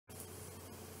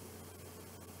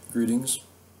Greetings,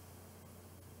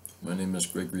 my name is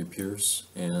Gregory Pierce,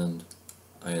 and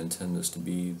I intend this to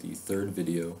be the third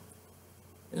video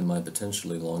in my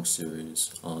potentially long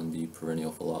series on the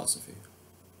perennial philosophy.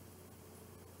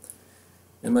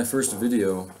 In my first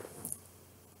video,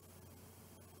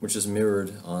 which is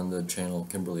mirrored on the channel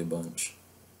Kimberly Bunch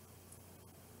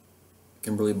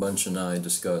and I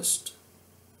discussed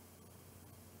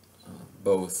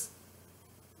both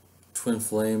twin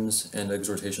flames and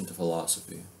exhortation to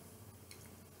philosophy,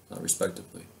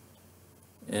 respectively.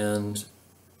 And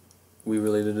we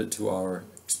related it to our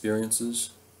experiences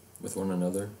with one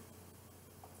another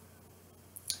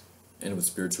and with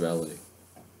spirituality.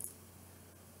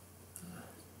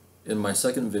 In my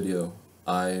second video,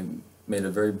 I made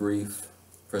a very brief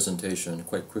presentation,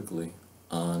 quite quickly,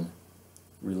 on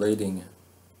relating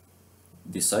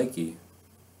the psyche,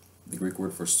 the Greek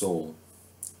word for soul,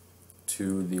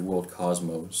 to the world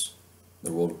cosmos,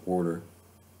 the world order,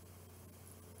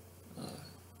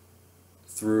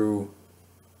 through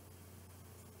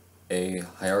a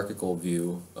hierarchical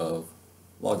view of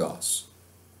logos,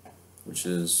 which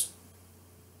is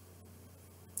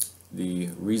the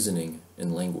reasoning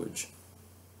in language.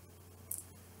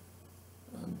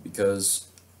 Because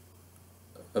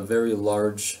a very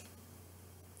large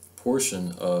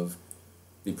portion of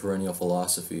the perennial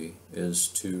philosophy is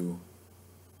to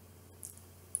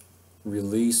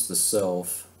release the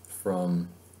self from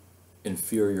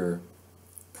inferior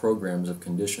programs of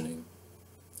conditioning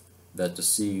that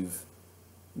deceive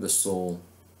the soul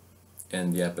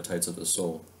and the appetites of the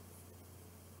soul.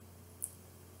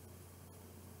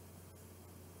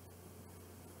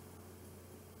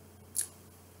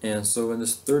 And so in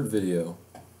this third video,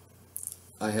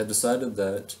 I had decided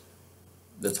that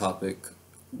the topic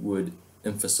would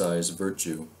emphasize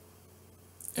virtue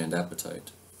and appetite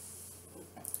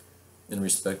in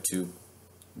respect to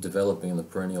developing the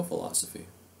perennial philosophy,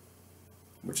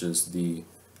 which is the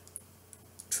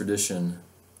tradition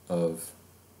of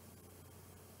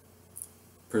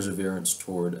perseverance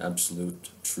toward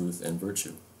absolute truth and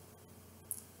virtue.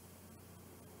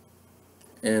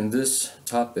 And this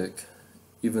topic,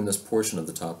 even this portion of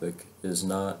the topic, is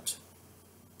not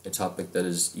a topic that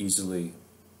is easily,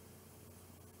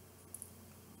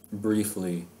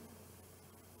 briefly,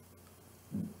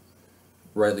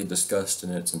 rightly discussed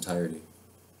in its entirety.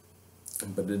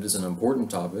 But it is an important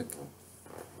topic.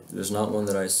 It is not one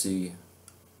that I see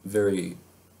very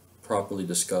properly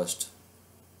discussed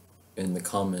in the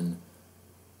common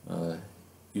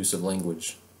use of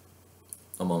language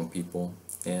among people,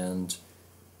 and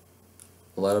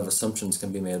a lot of assumptions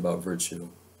can be made about virtue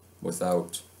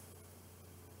without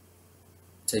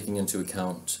taking into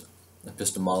account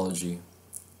epistemology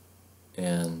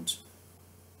and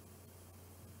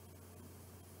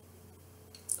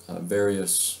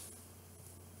various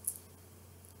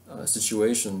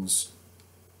situations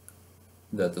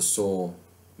that the soul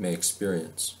may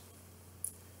experience.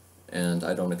 And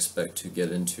I don't expect to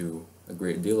get into a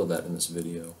great deal of that in this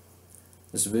video.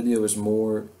 This video is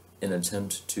more an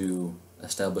attempt to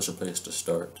establish a place to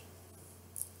start,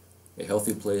 a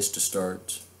healthy place to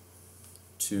start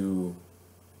to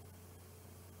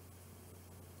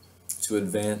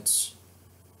advance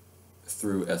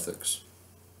through ethics.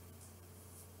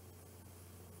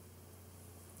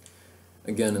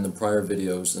 Again, in the prior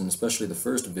videos, and especially the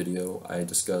first video, I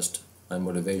discussed my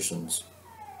motivations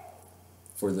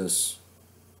for this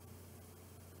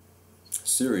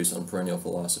series on perennial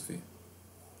philosophy.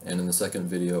 And in the second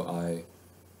video, I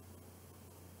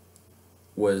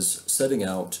was setting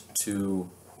out to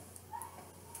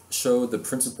show the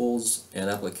principles and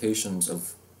applications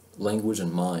of language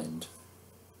and mind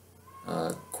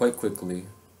quite quickly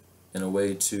in a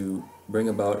way to bring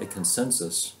about a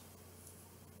consensus,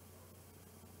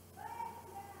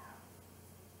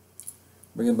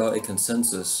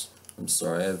 I'm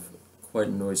sorry, I have quite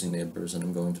noisy neighbors and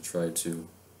I'm going to try to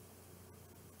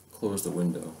close the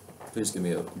window. Please give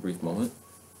me a brief moment.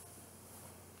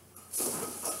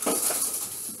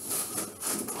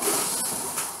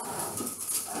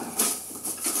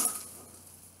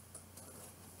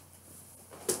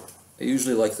 I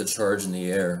usually like the charge in the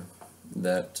air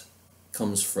that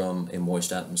comes from a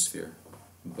moist atmosphere,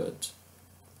 but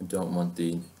I don't want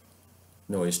the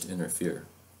noise to interfere.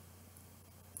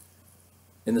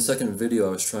 In the second video,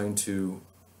 I was trying to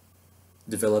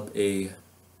develop a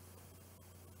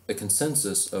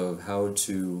consensus of how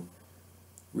to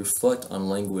reflect on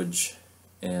language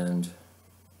and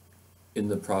in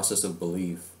the process of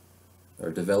belief,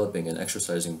 or developing and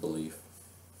exercising belief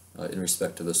in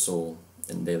respect to the soul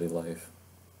in daily life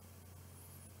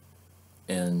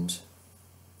and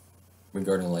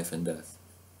regarding life and death.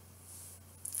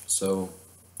 So,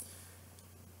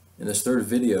 in this third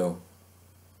video,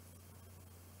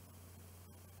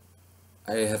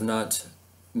 I have not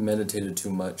meditated too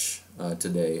much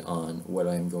today on what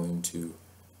I'm going to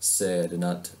say. I did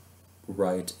not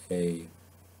write a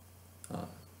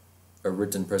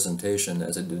written presentation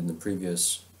as I did in the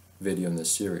previous video in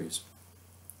this series.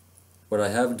 What I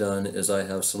have done is I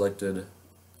have selected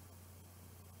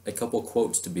a couple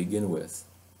quotes to begin with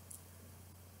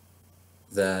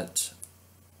that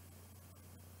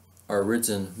are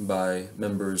written by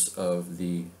members of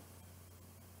the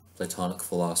Platonic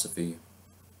philosophy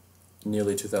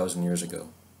nearly 2,000 years ago.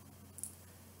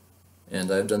 And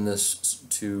I've done this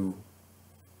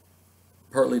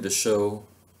partly to show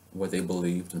what they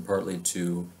believed and partly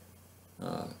to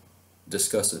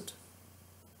discuss it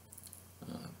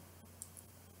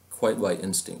quite by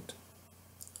instinct.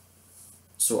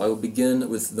 So I will begin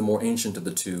with the more ancient of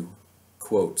the two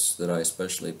quotes that I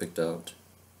especially picked out,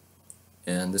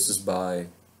 and this is by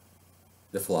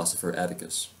the philosopher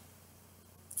Atticus.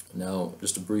 Now,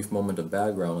 just a brief moment of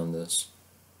background on this.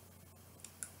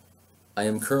 I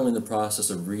am currently in the process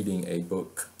of reading a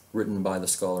book written by the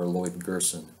scholar Lloyd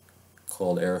Gerson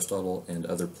called Aristotle and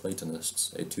Other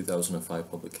Platonists, a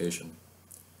 2005 publication.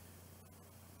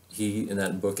 He, in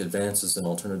that book, advances an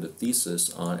alternative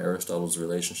thesis on Aristotle's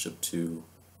relationship to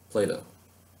Plato.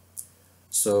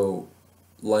 So,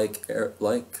 like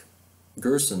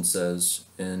Gerson says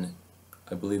in,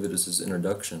 I believe it is his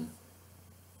introduction,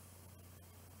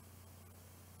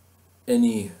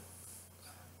 any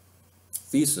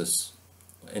thesis,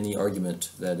 any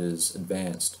argument that is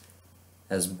advanced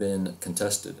has been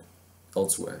contested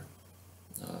elsewhere.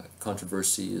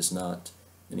 Controversy is not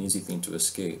an easy thing to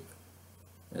escape,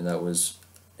 and that was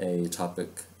a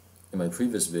topic in my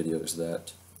previous videos,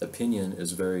 that opinion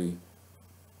is very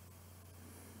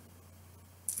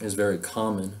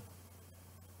common.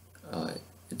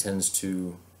 It tends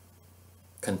to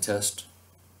contest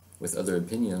with other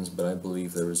opinions, but I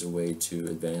believe there is a way to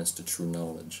advance to true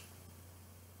knowledge.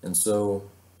 And so,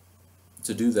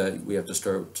 to do that, we have to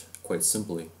start quite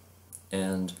simply.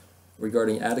 And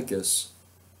regarding Atticus,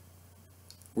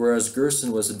 whereas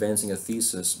Gerson was advancing a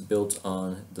thesis built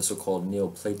on the so-called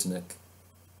Neoplatonic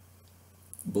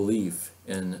belief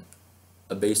in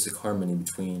a basic harmony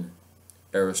between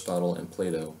Aristotle and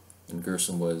Plato, and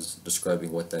Gerson was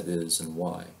describing what that is and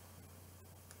why,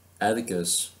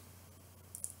 Atticus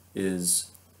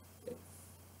is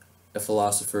a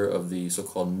philosopher of the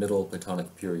so-called Middle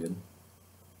Platonic period,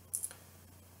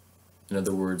 in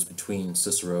other words, between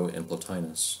Cicero and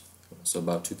Plotinus, so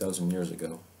about 2,000 years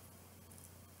ago,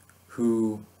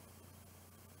 who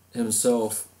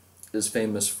himself is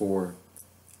famous for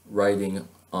writing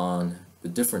on the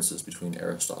differences between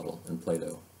Aristotle and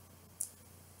Plato,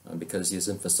 because he is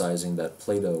emphasizing that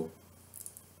Plato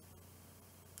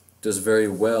does very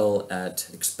well at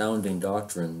expounding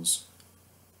doctrines,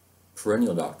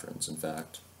 perennial doctrines, in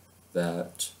fact,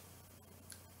 that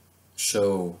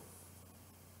show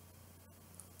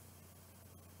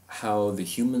how the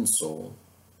human soul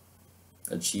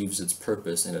achieves its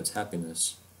purpose and its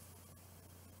happiness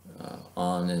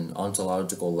on an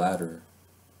ontological ladder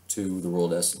to the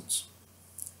world essence.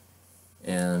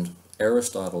 And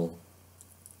Aristotle,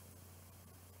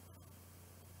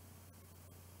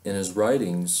 in his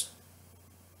writings,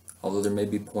 although there may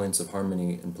be points of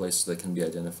harmony in places that can be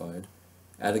identified,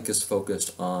 Atticus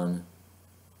focused on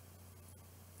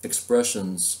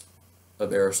expressions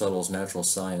of Aristotle's natural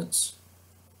science,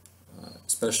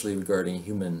 especially regarding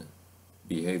human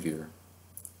behavior,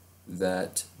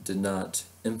 that did not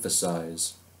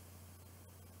emphasize,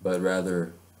 but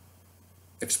rather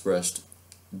expressed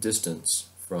distance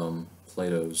from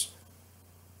Plato's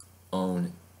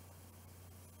own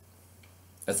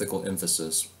ethical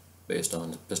emphasis based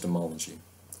on epistemology.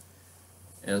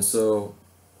 And so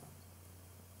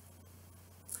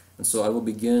I will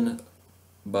begin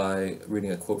by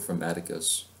reading a quote from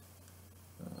Atticus,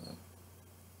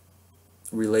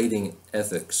 relating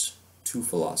ethics to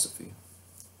philosophy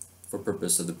for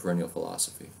purpose of the perennial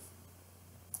philosophy.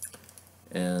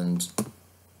 And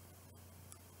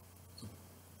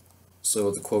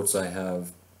so the quotes I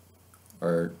have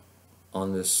are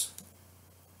on this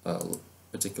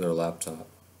particular laptop.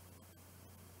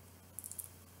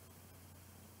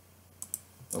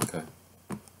 Okay.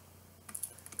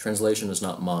 Translation is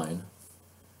not mine.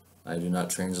 I do not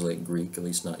translate Greek, at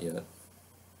least not yet.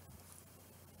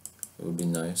 It would be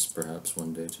nice, perhaps,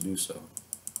 one day to do so.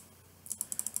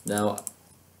 Now,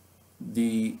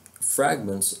 the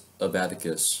fragments of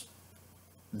Atticus,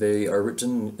 they are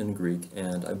written in Greek,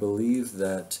 and I believe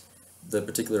that the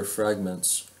particular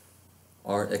fragments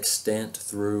are extant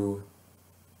through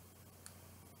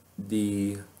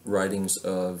the writings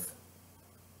of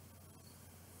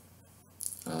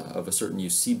a certain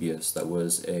Eusebius, that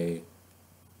was a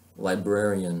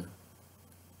librarian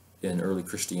in early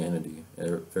Christianity,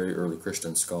 a very early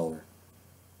Christian scholar.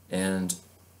 And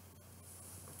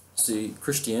see,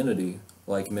 Christianity,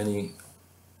 like many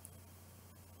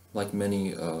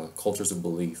cultures of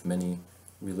belief, many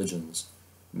religions,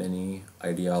 many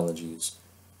ideologies,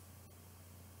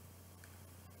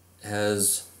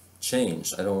 has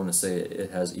changed. I don't want to say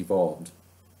it has evolved.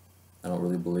 I don't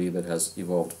really believe it has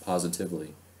evolved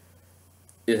positively.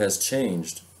 It has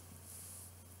changed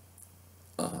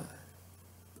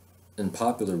in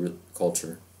popular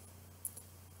culture,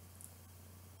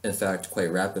 in fact,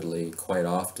 quite rapidly, quite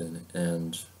often,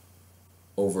 and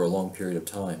over a long period of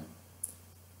time.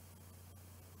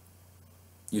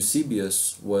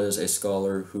 Eusebius was a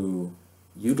scholar who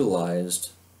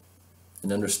utilized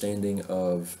an understanding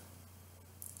of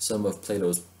some of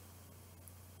Plato's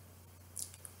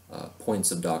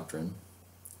points of doctrine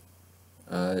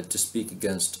to speak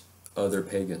against other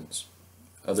pagan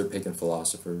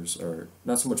philosophers, or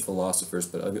not so much philosophers,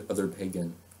 but other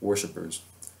pagan worshippers,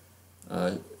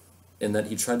 in that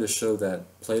he tried to show that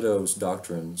Plato's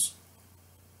doctrines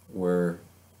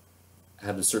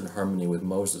had a certain harmony with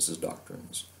Moses'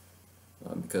 doctrines,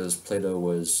 because Plato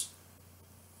was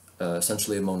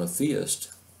essentially a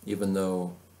monotheist, even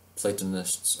though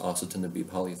Platonists also tend to be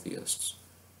polytheists,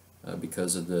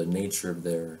 because of the nature of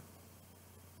their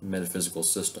metaphysical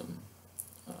system.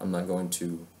 I'm not going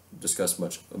to discuss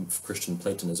much of Christian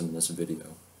Platonism in this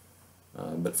video,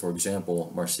 but for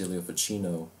example, Marsilio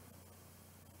Ficino,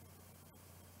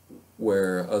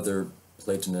 where other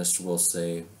Platonists will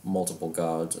say multiple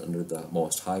gods under the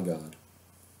Most High God,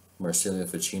 Marsilio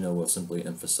Ficino will simply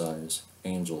emphasize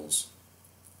angels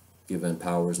given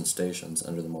powers and stations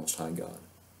under the Most High God.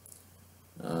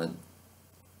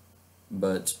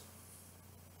 But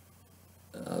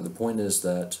the point is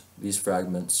that these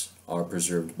fragments are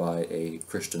preserved by a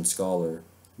Christian scholar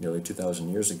nearly 2,000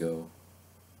 years ago,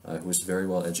 who was very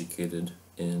well educated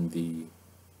in the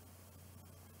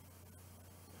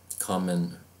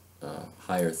common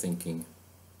higher thinking,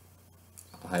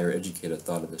 higher educated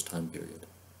thought of this time period.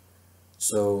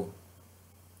 So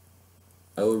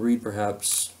I will read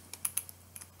perhaps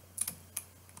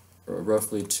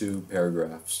roughly 2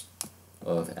 paragraphs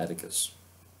of Atticus,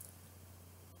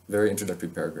 very introductory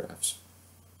paragraphs.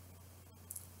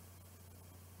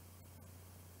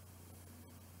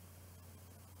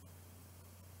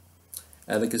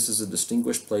 Atticus is a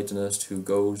distinguished Platonist who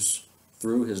goes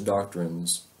through his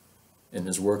doctrines in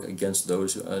his work against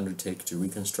those who undertake to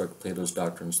reconstruct Plato's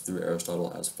doctrines through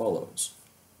Aristotle as follows.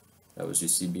 That was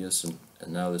Eusebius, and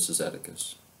now this is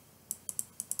Atticus.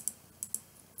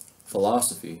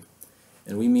 Philosophy,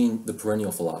 and we mean the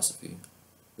perennial philosophy.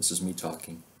 This is me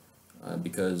talking,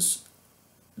 because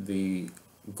the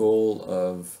goal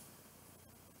of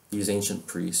these ancient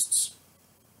priests,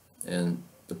 and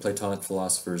the Platonic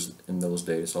philosophers in those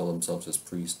days saw themselves as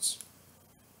priests,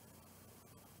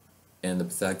 and the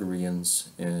Pythagoreans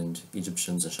and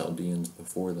Egyptians and Chaldeans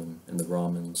before them, and the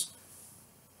Brahmins,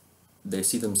 they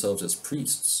see themselves as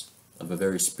priests of a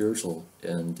very spiritual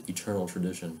and eternal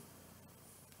tradition.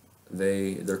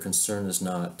 Their concern is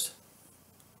not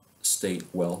state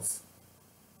wealth.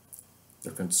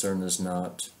 Their concern is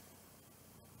not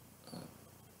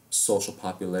social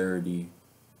popularity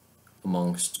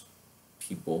amongst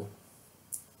people.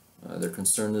 Their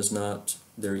concern is not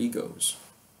their egos.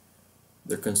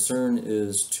 Their concern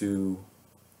is to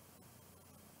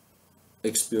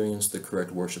experience the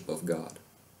correct worship of God.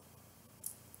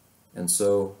 And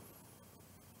so,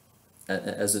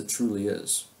 as it truly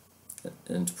is,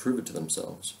 and to prove it to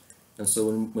themselves. And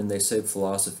so when they say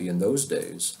philosophy in those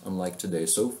days, unlike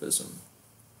today's sophism,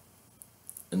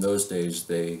 in those days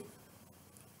they,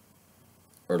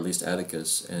 or at least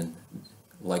Atticus and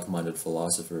like-minded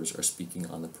philosophers, are speaking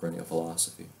on the perennial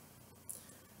philosophy.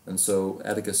 And so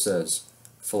Atticus says,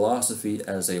 philosophy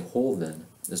as a whole then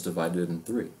is divided in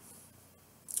 3.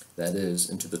 That is,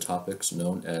 into the topics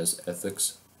known as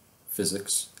ethics,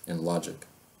 physics, and logic.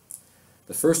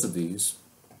 The first of these,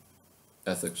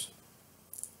 ethics,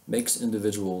 makes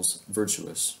individuals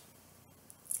virtuous,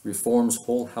 reforms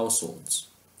whole households,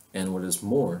 and what is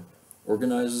more,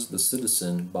 organizes the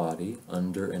citizen body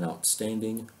under an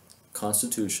outstanding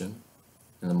constitution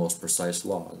and the most precise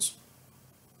laws.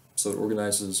 So it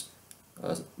organizes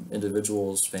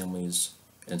individuals, families,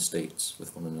 and states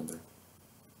with one another,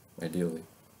 ideally.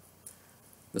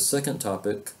 The second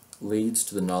topic leads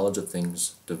to the knowledge of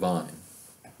things divine.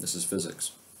 This is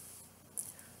physics.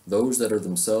 Those that are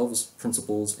themselves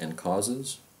principles and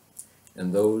causes,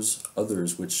 and those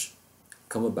others which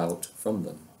come about from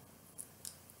them.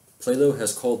 Plato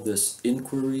has called this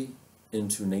inquiry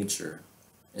into nature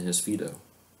in his Phaedo.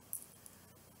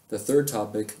 The third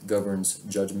topic governs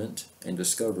judgment and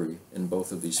discovery in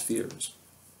both of these spheres.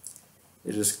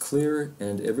 It is clear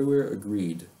and everywhere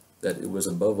agreed that it was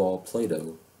above all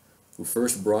Plato who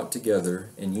first brought together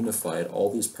and unified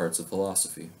all these parts of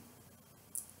philosophy.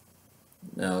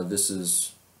 Now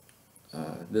this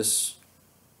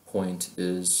point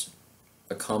is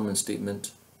a common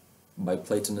statement by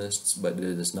Platonists, but it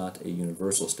is not a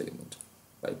universal statement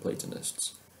by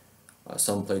Platonists.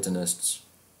 Some Platonists,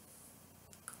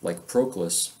 like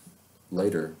Proclus,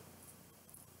 later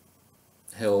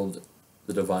held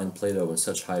the divine Plato in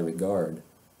such high regard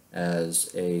as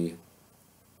a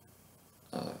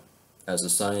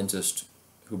scientist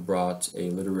who brought a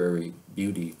literary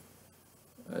beauty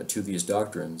to these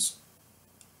doctrines.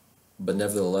 But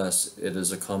nevertheless, it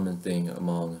is a common thing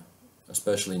among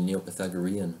especially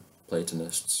Neo-Pythagorean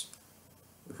Platonists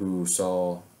who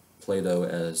saw Plato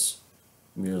as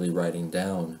merely writing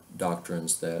down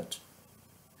doctrines that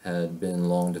had been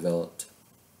long developed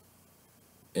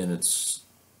in its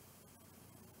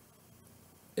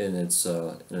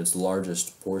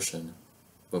largest portion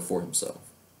before himself.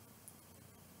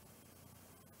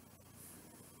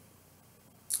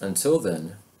 Until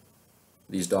then,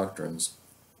 these doctrines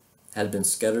had been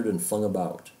scattered and flung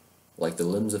about, like the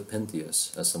limbs of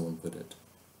Pentheus, as someone put it.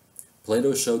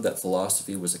 Plato showed that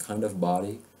philosophy was a kind of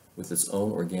body with its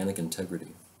own organic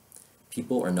integrity.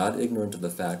 People are not ignorant of the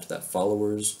fact that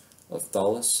followers of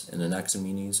Thales and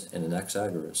Anaximenes and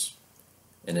Anaxagoras,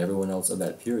 and everyone else of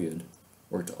that period,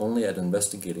 worked only at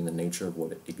investigating the nature of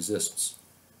what exists,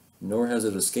 nor has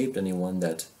it escaped anyone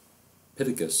that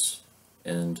Atticus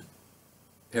and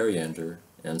Perennial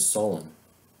and Solon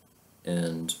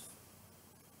and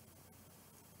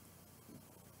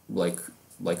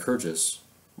Lycurgus,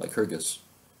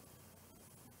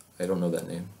 I don't know that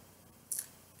name,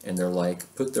 and their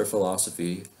like put their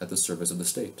philosophy at the service of the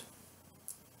state.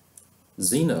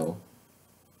 Zeno,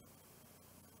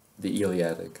 the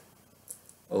Eleatic,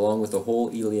 along with the whole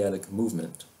Eleatic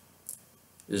movement,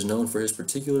 is known for his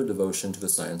particular devotion to the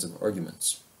science of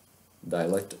arguments,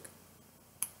 dialectic.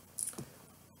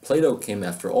 Plato came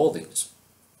after all these.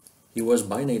 He was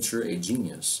by nature a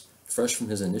genius, fresh from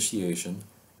his initiation,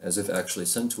 as if actually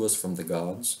sent to us from the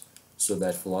gods, so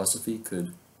that philosophy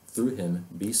could, through him,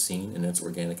 be seen in its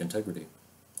organic integrity.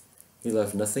 He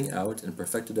left nothing out and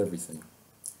perfected everything,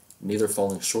 neither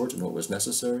falling short in what was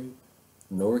necessary,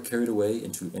 nor carried away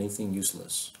into anything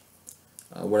useless.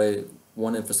 What I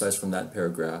want to emphasize from that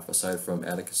paragraph, aside from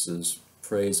Atticus's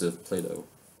praise of Plato,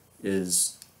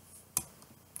 is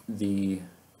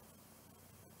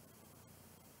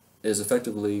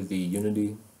effectively the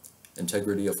unity,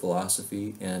 integrity of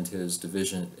philosophy, and his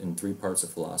division in three parts of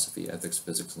philosophy: ethics,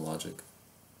 physics, and logic.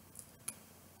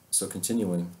 So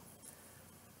continuing,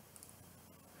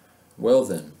 well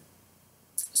then,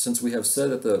 since we have said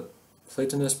that the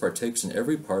Platonist partakes in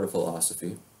every part of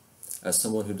philosophy, as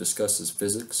someone who discusses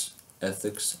physics,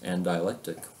 ethics, and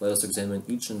dialectic, let us examine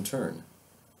each in turn.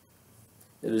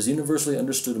 It is universally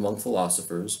understood among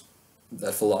philosophers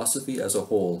that philosophy as a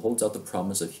whole holds out the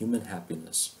promise of human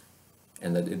happiness,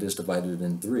 and that it is divided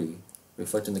in three,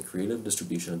 reflecting the creative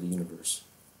distribution of the universe.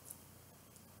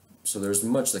 So there's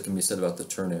much that can be said about the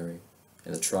ternary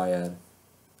and the triad,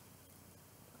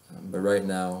 but right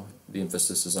now the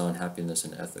emphasis is on happiness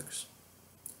and ethics.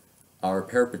 Our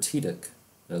peripatetic,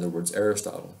 in other words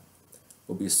Aristotle,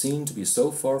 will be seen to be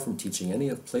so far from teaching any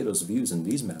of Plato's views in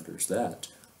these matters that,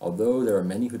 although there are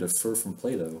many who differ from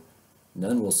Plato,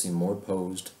 none will seem more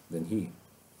opposed than he.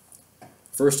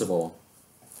 First of all,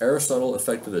 Aristotle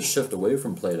effected a shift away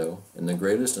from Plato in the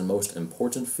greatest and most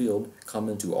important field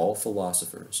common to all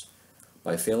philosophers,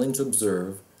 by failing to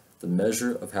observe the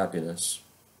measure of happiness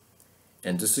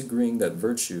and disagreeing that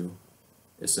virtue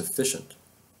is sufficient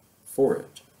for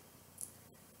it.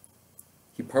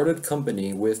 He parted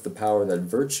company with the power that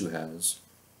virtue has,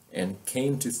 and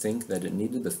came to think that it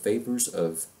needed the favors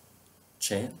of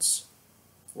chance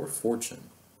or fortune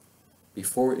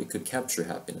before it could capture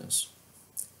happiness.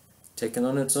 Taken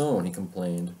on its own, he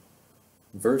complained,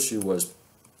 virtue was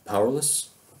powerless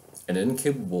and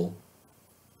incapable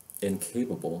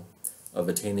of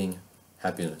attaining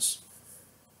happiness.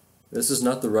 This is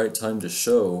not the right time to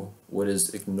show what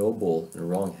is ignoble and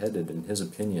wrong-headed in his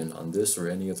opinion on this or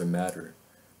any other matter,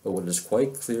 but what is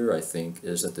quite clear, I think,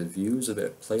 is that the views of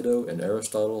Plato and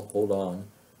Aristotle hold on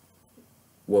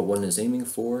what one is aiming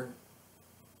for,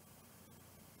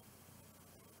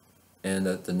 and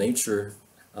that the nature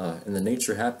and the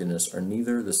nature happiness are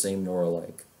neither the same nor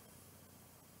alike.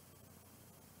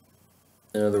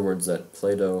 In other words, that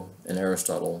Plato and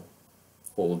Aristotle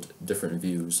hold different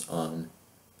views on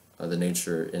the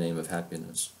nature and aim of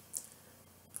happiness.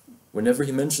 Whenever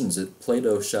he mentions it,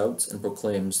 Plato shouts and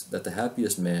proclaims that the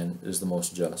happiest man is the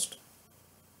most just.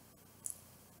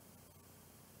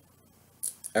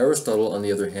 Aristotle, on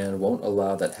the other hand, won't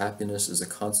allow that happiness is a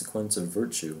consequence of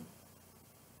virtue,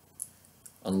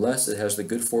 unless it has the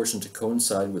good fortune to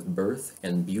coincide with birth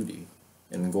and beauty,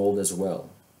 and gold as well,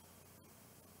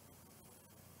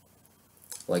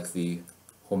 like the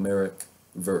Homeric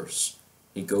verse,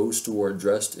 "He goes toward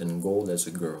dressed in gold as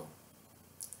a girl."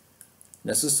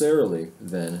 Necessarily,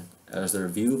 then, as their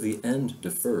view of the end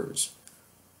differs,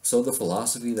 so the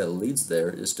philosophy that leads there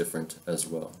is different as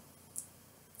well.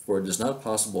 For it is not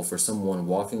possible for someone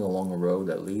walking along a road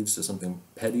that leads to something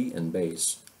petty and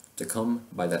base to come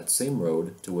by that same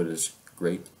road to what is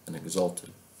great and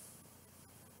exalted.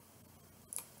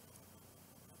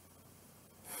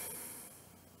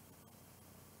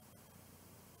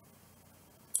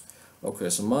 Okay,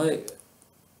 so my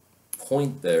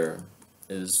point there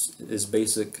is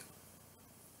basic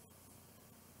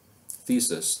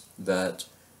thesis that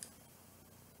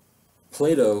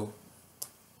Plato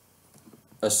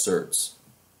asserts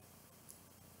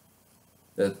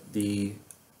that the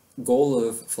goal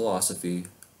of philosophy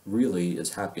really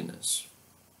is happiness,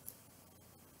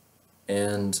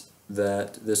 and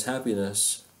that this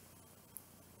happiness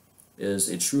is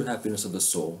a true happiness of the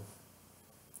soul,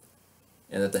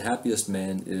 and that the happiest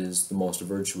man is the most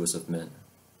virtuous of men,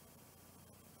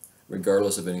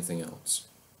 regardless of anything else.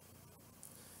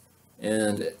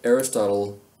 And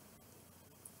Aristotle,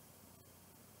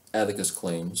 Atticus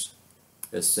claims,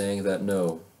 is saying that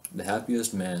no, the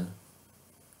happiest man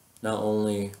not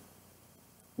only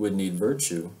would need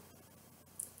virtue,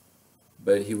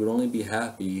 but he would only be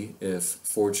happy if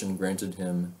fortune granted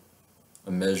him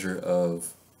a measure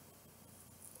of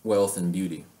wealth and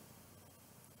beauty,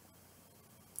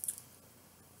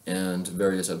 and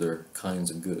various other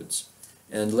kinds of goods.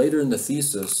 And later in the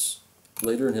thesis,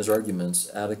 later in his arguments,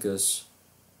 Atticus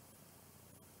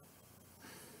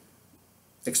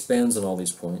expands on all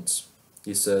these points.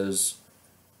 He says,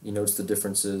 he notes the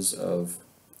differences of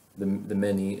the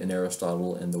many in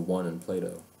Aristotle and the one in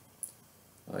Plato.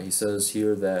 He says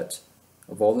here that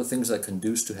of all the things that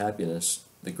conduce to happiness,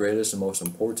 the greatest and most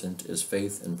important is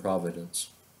faith in providence.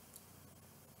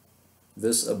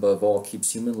 This, above all,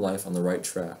 keeps human life on the right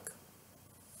track.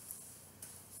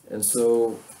 And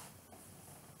so,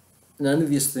 none of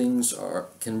these things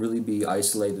can really be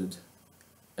isolated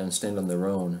and stand on their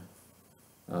own,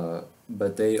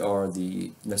 but they are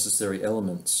the necessary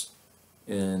elements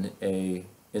in the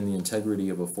integrity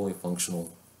of a fully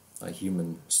functional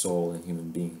human soul and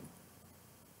human being.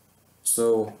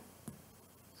 So,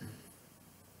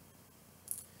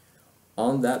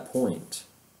 on that point,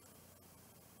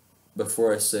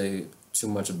 before I say too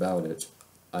much about it,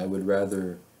 I would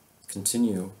rather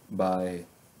continue by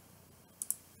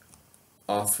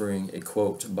offering a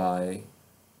quote by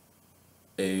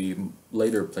a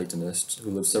later Platonist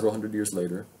who lived several hundred years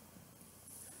later,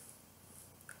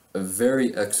 a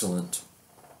very excellent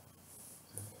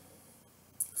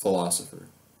philosopher.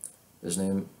 His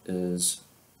name is,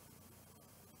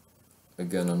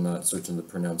 again, I'm not certain the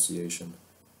pronunciation,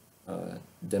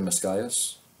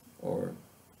 Damascius, or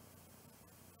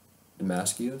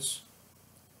Damascius?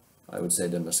 I would say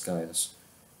Damascius.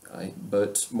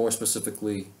 But more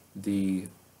specifically, the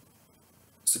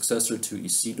successor to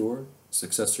Isidore,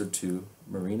 successor to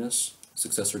Marinus,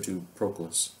 successor to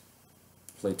Proclus,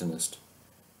 Platonist.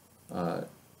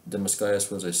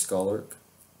 Damascius was a scholar,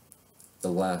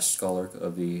 the last scholar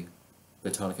of the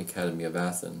Platonic Academy of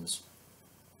Athens,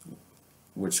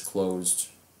 which closed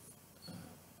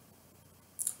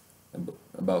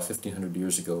about 1500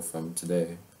 years ago from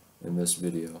today in this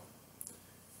video.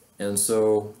 And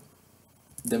so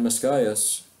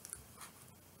Damascius,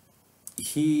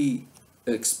 he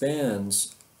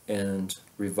expands and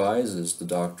revises the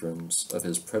doctrines of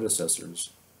his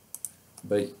predecessors,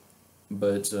 but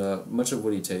much of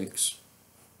what he takes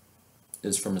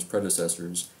is from his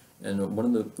predecessors, and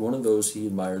one of those he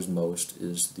admires most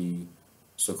is the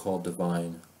so-called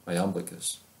divine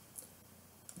Iamblichus.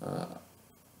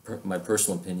 My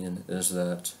personal opinion is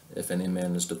that if any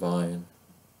man is divine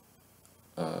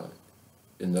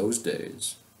in those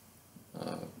days,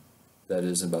 that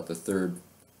is about the 3rd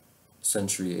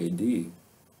century AD,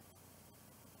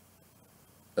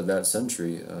 of that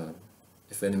century,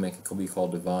 if any man can be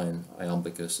called divine,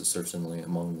 Iamblichus is certainly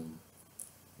among them.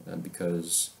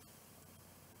 Because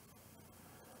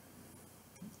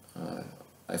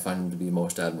I find him to be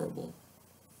most admirable,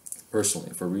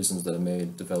 personally, for reasons that I may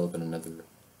develop in another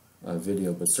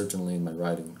video, but certainly in my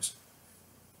writings.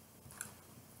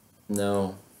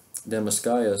 Now,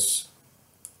 Damascius,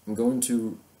 I'm going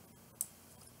to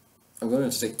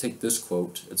take this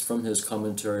quote. It's from his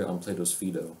commentary on Plato's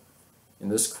Phaedo.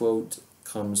 And this quote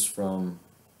comes from,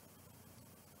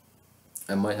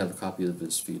 I might have a copy of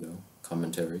his Phaedo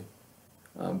commentary,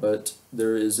 but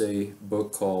there is a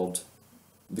book called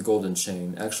The Golden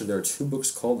Chain. Actually, there are two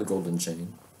books called The Golden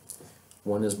Chain.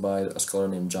 One is by a scholar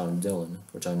named John Dillon,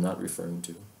 which I'm not referring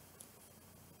to,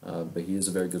 but he is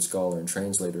a very good scholar and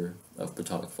translator of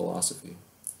Platonic philosophy.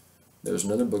 There's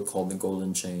another book called The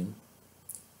Golden Chain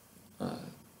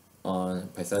on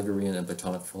Pythagorean and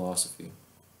Platonic philosophy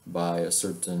by a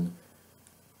certain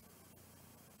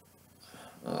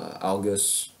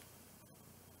Algus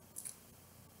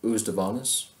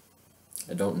Uzdavanus.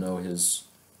 I don't know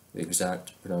the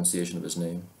exact pronunciation of his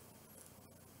name.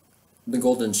 The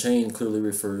Golden Chain clearly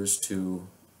refers to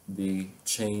the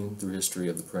chain through history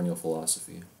of the perennial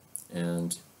philosophy.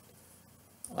 And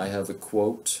I have a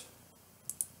quote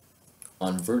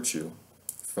on virtue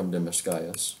from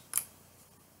Damascius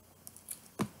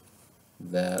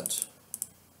that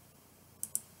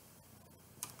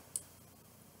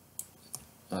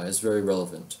is very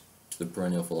relevant to the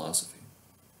perennial philosophy.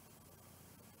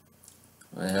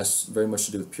 It has very much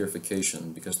to do with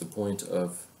purification, because the point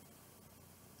of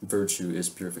virtue is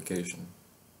purification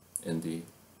in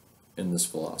this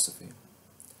philosophy.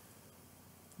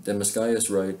 Damascius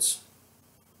writes,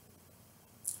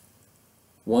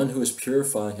 "One who is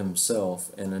purifying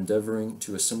himself and endeavoring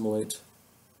to assimilate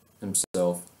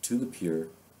himself to the pure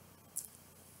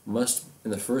must,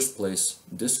 in the first place,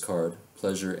 discard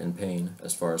pleasure and pain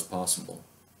as far as possible.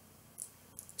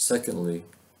 Secondly,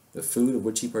 the food of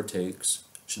which he partakes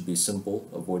should be simple,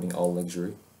 avoiding all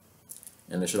luxury,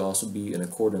 and it should also be in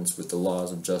accordance with the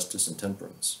laws of justice and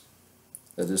temperance,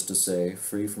 that is to say,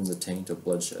 free from the taint of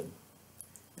bloodshed,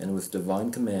 and with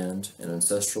divine command and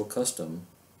ancestral custom,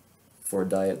 for a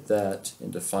diet that,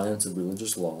 in defiance of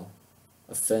religious law,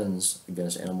 offends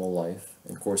against animal life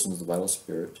and coarsens the vital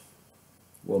spirit,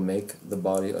 will make the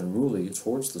body unruly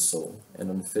towards the soul and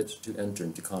unfit to enter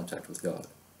into contact with God.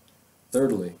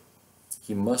 Thirdly,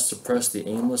 he must suppress the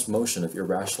aimless motion of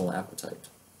irrational appetite.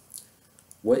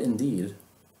 What indeed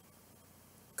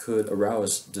could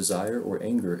arouse desire or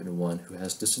anger in one who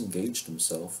has disengaged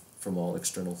himself from all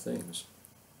external things?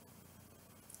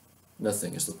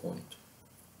 Nothing is the point.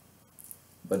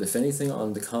 But if anything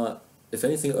of the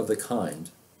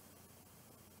kind,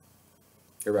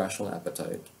 irrational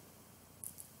appetite,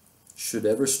 should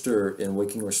ever stir in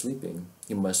waking or sleeping,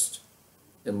 it must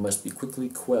be quickly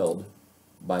quelled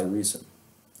by reason.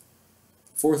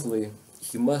 Fourthly,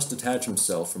 he must detach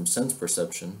himself from sense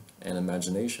perception and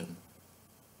imagination,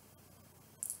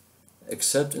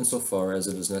 except insofar as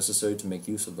it is necessary to make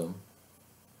use of them.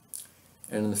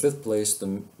 And in the fifth place,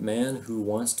 the man who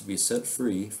wants to be set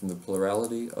free from the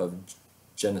plurality of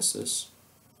genesis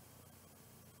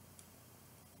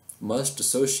must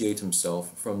dissociate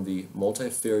himself from the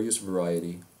multifarious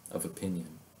variety of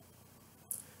opinion.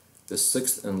 The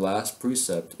sixth and last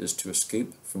precept is to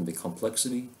escape from the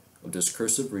complexity of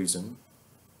discursive reason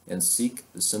and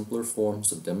seek the simpler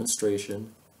forms of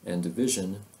demonstration and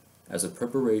division as a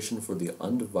preparation for the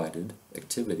undivided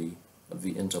activity of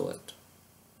the intellect."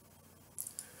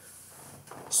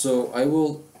 So I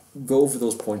will go over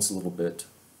those points a little bit,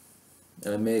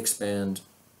 and I may expand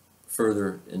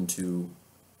further into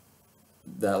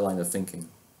that line of thinking.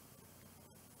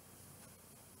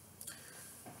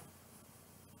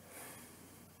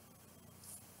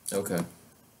 Okay.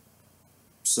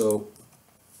 So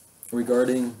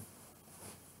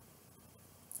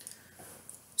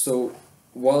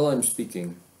while I'm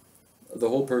speaking, the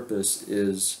whole purpose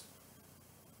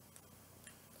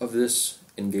of this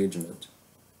engagement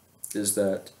is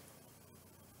that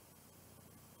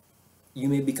you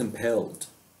may be compelled,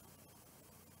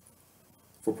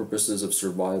 for purposes of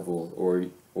survival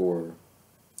or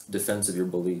defense of your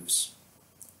beliefs,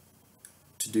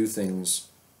 to do things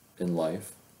in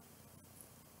life,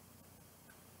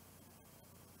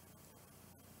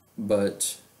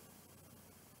 but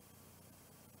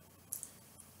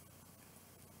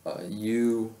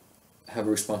you have a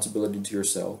responsibility to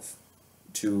yourself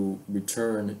to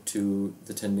return to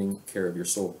the tending care of your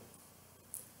soul,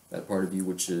 that part of you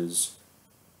which is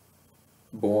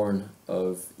born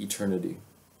of eternity,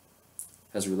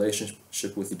 has a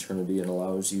relationship with eternity, and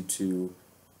allows you to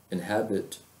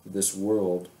inhabit this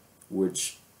world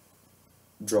which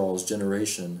draws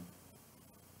generation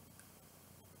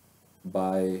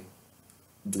by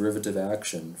derivative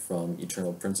action from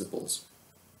eternal principles.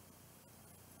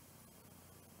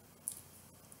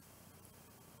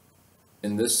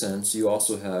 in this sense, you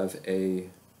also have a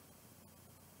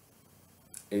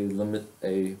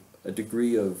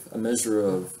degree of, a measure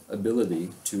of ability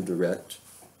to direct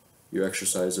your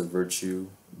exercise of virtue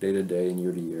day to day and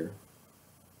year to year.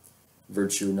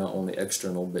 Virtue not only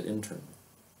external but internal.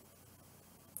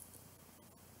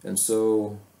 And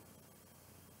so,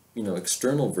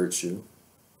 external virtue,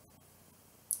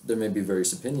 there may be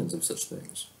various opinions of such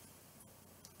things.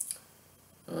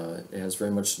 It has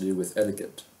very much to do with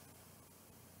etiquette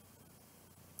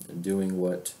and doing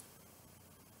what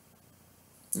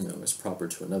is proper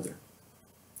to another.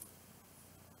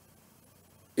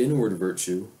 Inward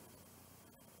virtue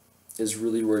is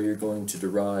really where you're going to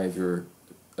derive your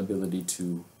ability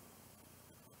to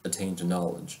attain to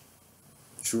knowledge,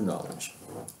 true knowledge,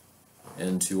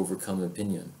 and to overcome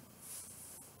opinion,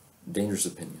 dangerous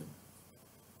opinion.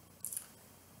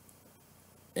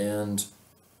 And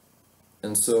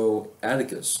so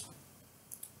Atticus,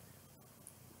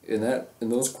 in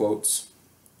those quotes,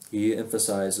 he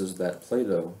emphasizes that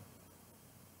Plato,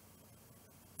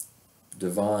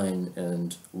 divine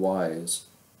and wise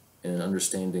in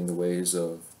understanding the ways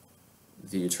of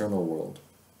the eternal world,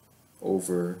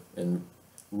 over and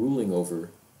ruling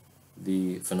over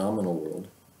the phenomenal world,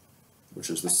 which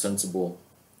is the sensible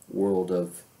world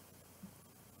of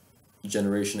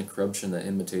generation and corruption that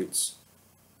imitates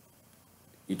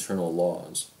eternal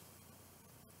laws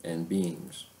and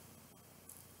beings.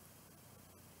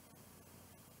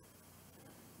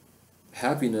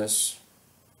 Happiness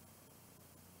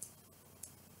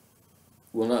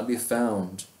will not be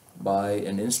found by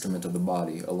an instrument of the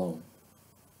body alone.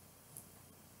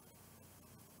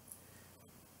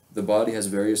 The body has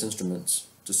various instruments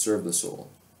to serve the soul.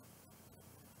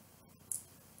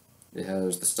 It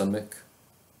has the stomach,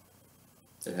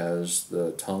 it has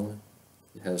the tongue,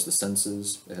 it has the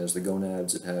senses, it has the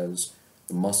gonads, it has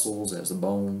the muscles, it has the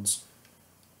bones,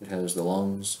 it has the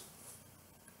lungs.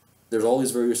 There's all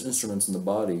these various instruments in the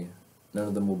body, none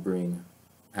of them will bring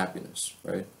happiness,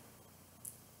 right?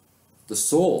 The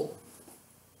soul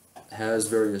has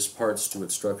various parts to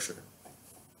its structure.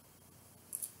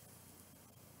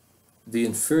 The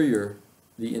inferior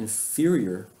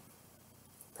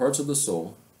parts of the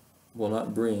soul will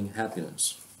not bring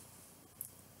happiness.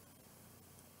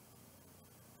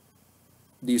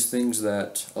 These things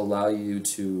that allow you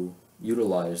to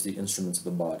utilize the instruments of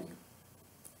the body.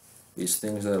 These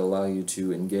things that allow you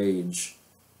to engage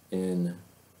in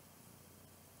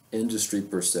industry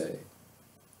per se,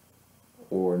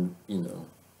 or,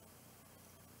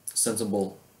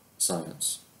 sensible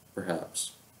science,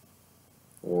 perhaps,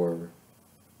 or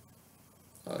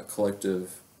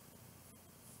collective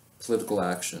political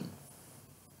action,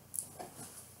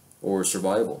 or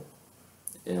survival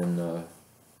in,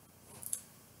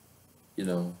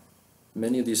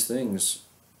 many of these things,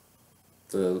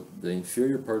 the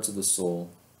inferior parts of the soul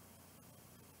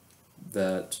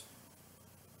that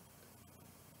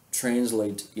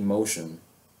translate emotion,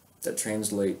 that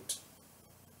translate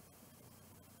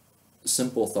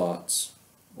simple thoughts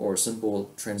or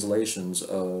simple translations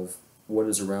of what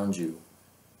is around you.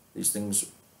 These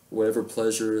things, whatever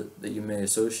pleasure that you may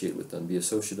associate with them, the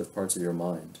associative parts of your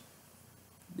mind,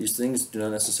 these things do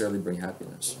not necessarily bring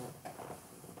happiness.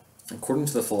 According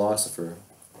to the philosopher,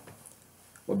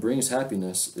 what brings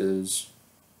happiness is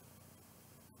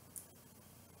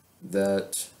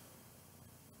that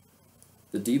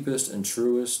the deepest and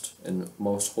truest and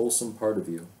most wholesome part of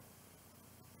you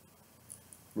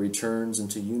returns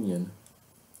into union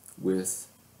with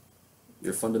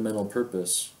your fundamental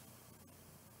purpose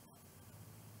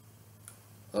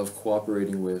of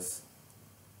cooperating with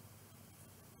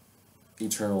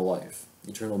eternal life,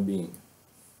 eternal being.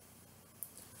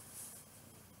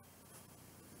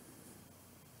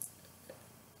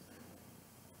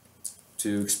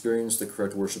 To experience the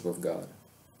correct worship of God.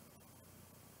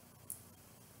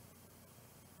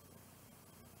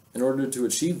 In order to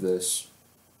achieve this,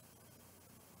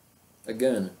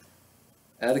 again,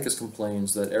 Atticus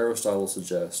complains that Aristotle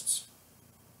suggests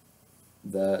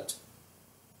that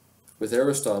with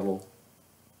Aristotle,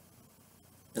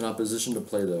 in opposition to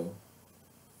Plato,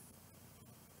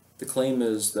 the claim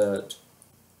is that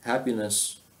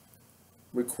happiness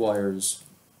requires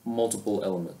multiple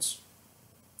elements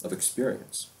of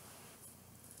experience.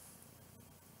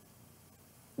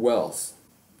 Wealth,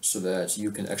 so that you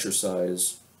can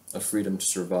exercise a freedom to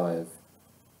survive,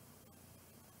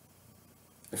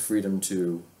 a freedom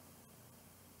to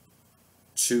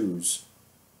choose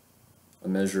a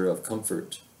measure of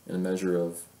comfort and a measure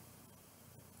of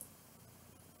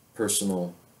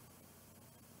personal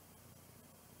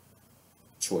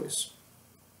choice.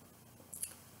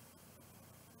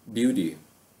 Beauty,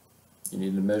 You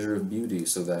need a measure of beauty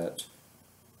so that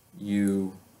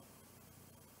you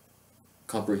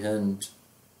comprehend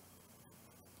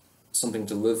something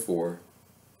to live for,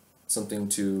 something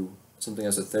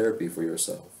as a therapy for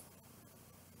yourself.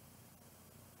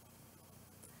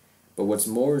 But what's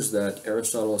more is that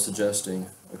Aristotle is suggesting,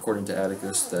 according to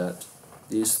Atticus, that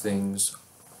these things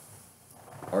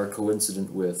are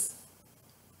coincident with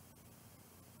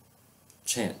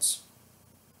chance,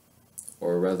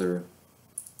 or rather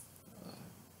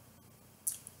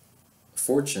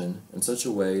fortune, in such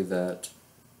a way that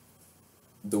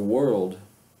the world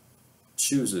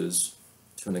chooses,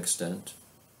 to an extent,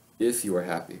 if you are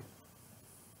happy,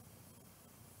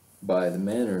 by the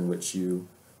manner in which you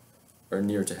are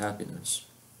near to happiness.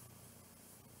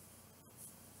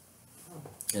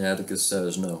 And Atticus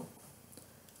says no.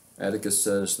 Atticus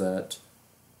says that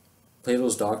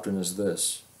Plato's doctrine is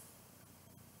this: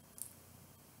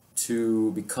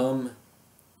 to become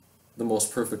the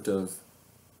most perfect of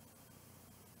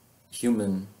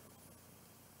human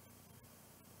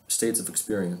states of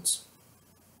experience,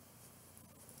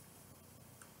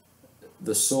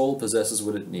 the soul possesses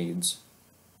what it needs.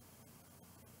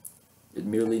 It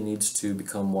merely needs to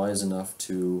become wise enough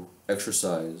to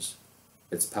exercise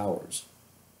its powers,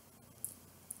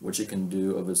 which it can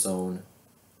do of its own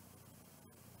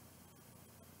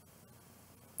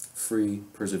free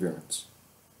perseverance,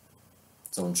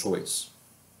 its own choice.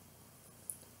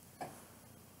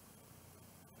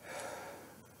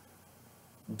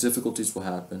 Difficulties will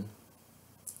happen.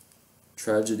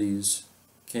 Tragedies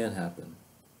can happen.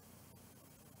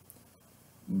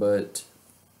 But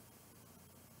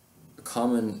a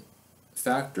common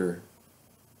factor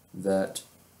that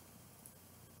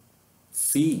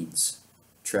feeds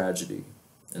tragedy,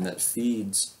 and that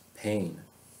feeds pain,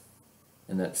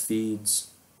 and that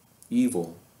feeds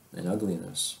evil and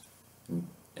ugliness,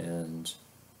 and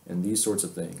these sorts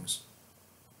of things,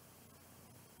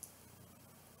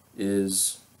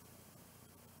 is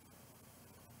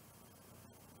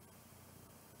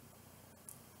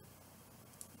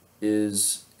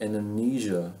an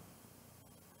amnesia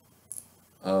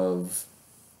of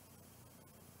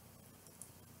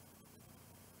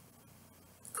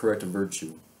correct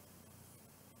virtue.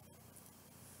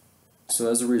 So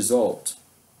as a result,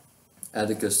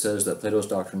 Atticus says that Plato's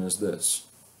doctrine is this: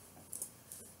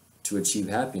 to achieve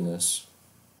happiness,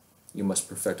 you must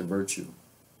perfect virtue.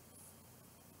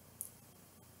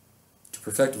 To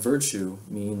perfect virtue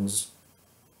means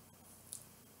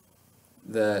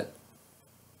that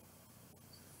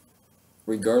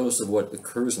regardless of what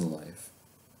occurs in life,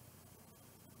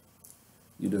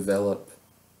 you develop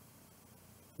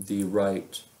the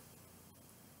right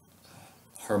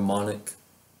harmonic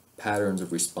patterns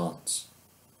of response.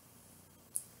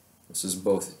 This is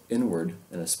both inward,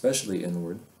 and especially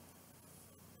inward,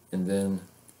 and then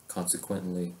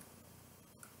consequently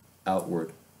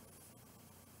outward.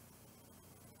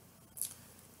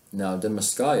 Now,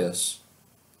 Demosthenes,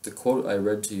 the quote I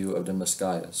read to you of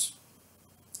Demosthenes,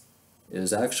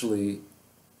 is actually,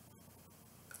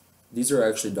 these are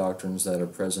actually doctrines that are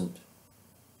present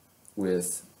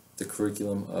with the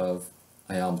curriculum of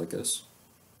Iamblichus.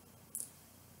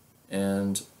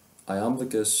 And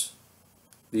Iamblichus,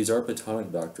 these are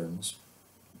Platonic doctrines,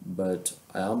 but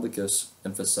Iamblichus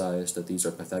emphasized that these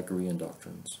are Pythagorean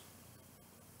doctrines.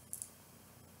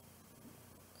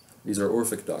 These are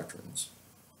Orphic doctrines,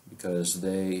 because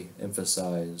they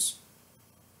emphasize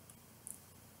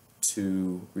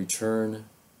to return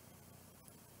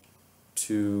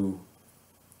to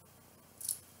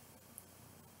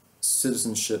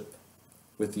citizenship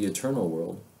with the eternal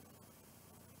world,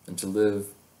 and to live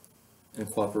in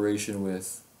cooperation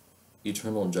with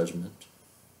eternal judgment,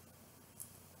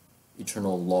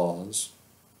 eternal laws,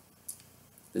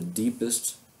 the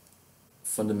deepest,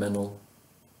 fundamental,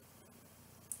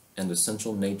 and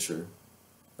essential nature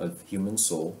of human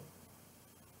soul,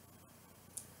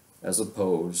 as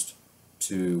opposed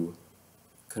to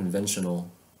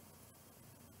conventional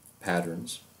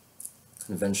patterns,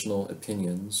 conventional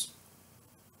opinions,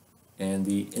 and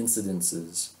the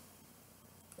incidences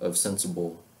of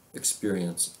sensible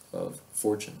experience of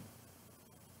fortune.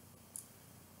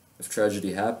 If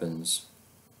tragedy happens,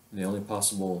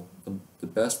 the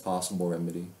best possible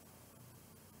remedy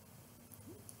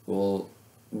will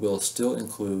still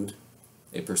include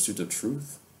a pursuit of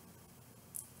truth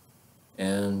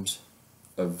and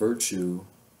a virtue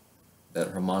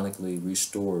that harmonically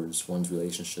restores one's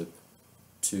relationship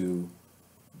to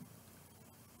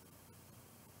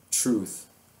truth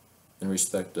in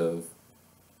respect of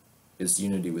its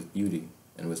unity with beauty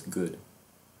and with good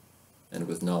and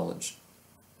with knowledge.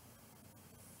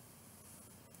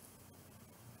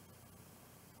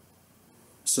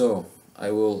 So,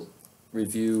 I will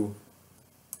review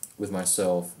with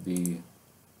myself the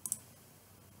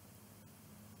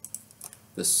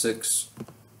six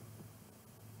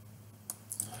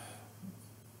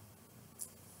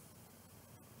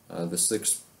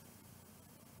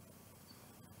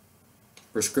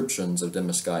prescriptions of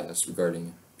Demosthenes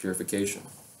regarding purification.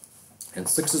 And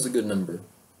 6 is a good number,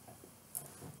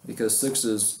 because 6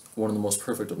 is one of the most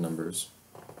perfect of numbers.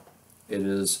 It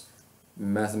is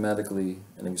mathematically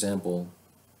an example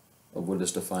of what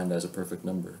is defined as a perfect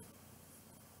number.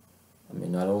 I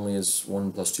mean, not only is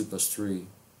 1 plus 2 plus 3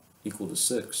 equal to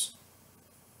 6,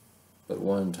 but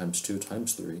 1 times 2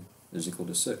 times 3 is equal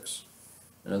to 6.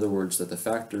 In other words, that the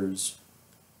factors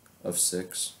of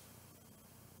 6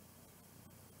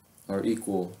 are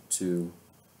equal to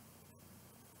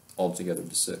altogether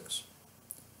to 6.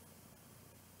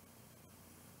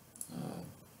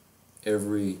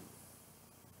 Every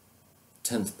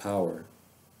 10th power,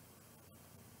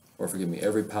 or forgive me,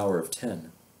 every power of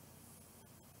 10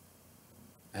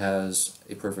 has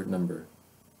a perfect number,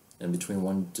 and between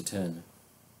 1 to 10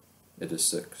 it is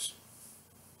 6.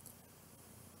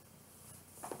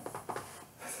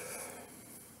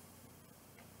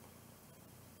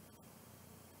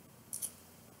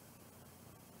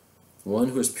 One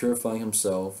who is purifying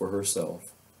himself or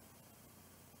herself,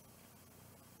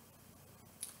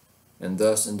 and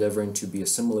thus endeavoring to be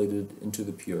assimilated into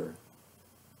the pure,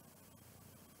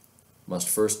 must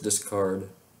first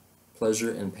discard pleasure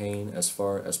and pain as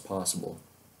far as possible.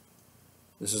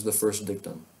 This is the first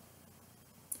dictum.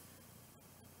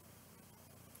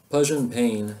 Pleasure and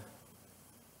pain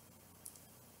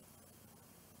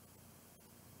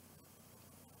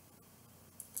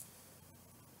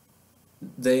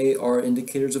they are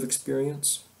indicators of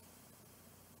experience,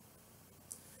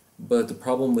 but the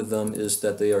problem with them is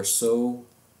that they are so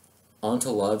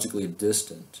ontologically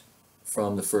distant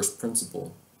from the first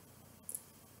principle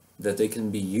that they can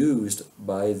be used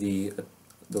by the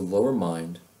lower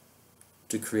mind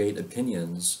to create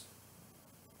opinions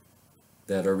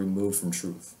that are removed from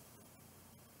truth.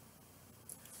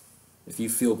 If you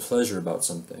feel pleasure about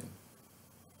something,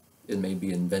 it may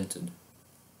be invented.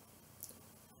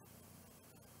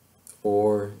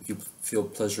 Or if you feel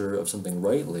pleasure of something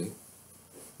rightly,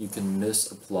 you can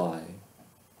misapply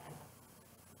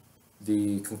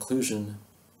the conclusion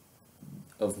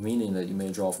of meaning that you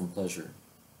may draw from pleasure.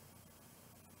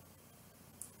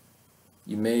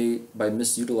 You may, by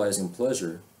misutilizing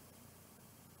pleasure,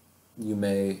 you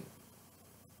may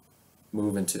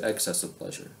move into excess of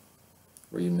pleasure,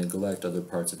 where you neglect other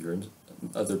parts of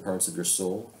your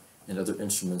soul and other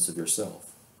instruments of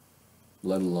yourself,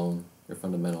 let alone your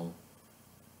fundamental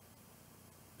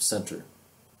center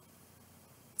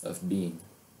of being.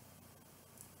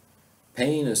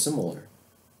 Pain is similar.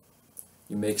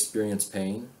 You may experience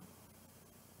pain.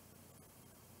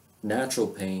 Natural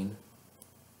pain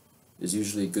is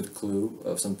usually a good clue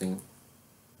of something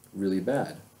really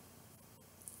bad.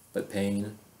 But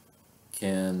pain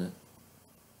can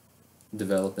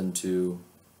develop into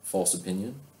false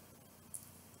opinion.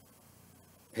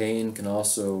 Pain can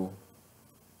also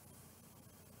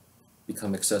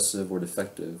become excessive or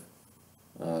defective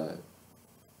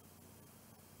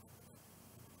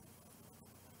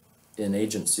in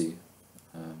agency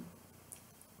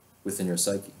within your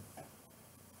psyche.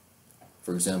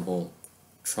 For example,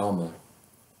 trauma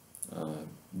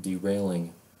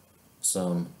derailing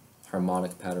some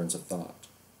harmonic patterns of thought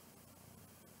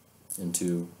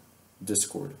into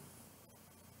discord.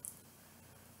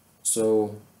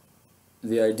 So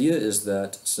the idea is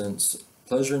that since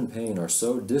pleasure and pain are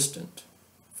so distant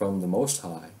from the Most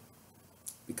High,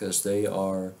 because they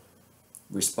are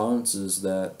responses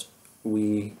that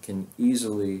we can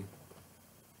easily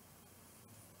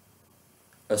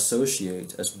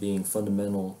associate as being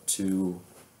fundamental to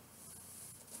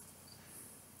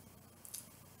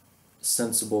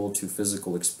sensible to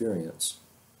physical experience,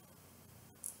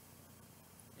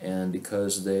 and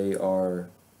because they are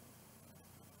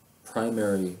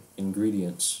primary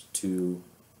ingredients to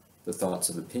the thoughts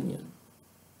of opinion,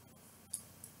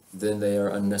 then they are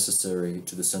unnecessary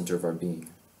to the center of our being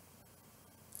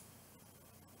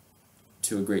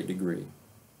to a great degree.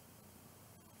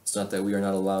 It's not that we are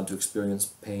not allowed to experience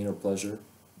pain or pleasure.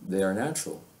 They are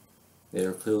natural. They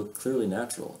are clearly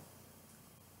natural.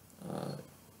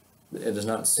 It is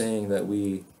not saying that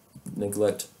we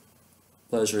neglect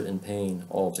pleasure and pain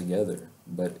altogether,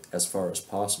 but as far as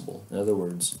possible. In other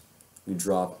words, we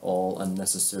drop all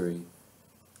unnecessary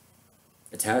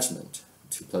attachment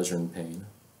to pleasure and pain,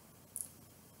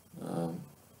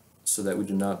 so that we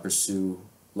do not pursue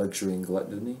luxury and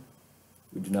gluttony,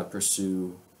 we do not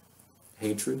pursue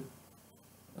hatred,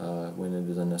 when it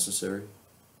is unnecessary.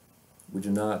 We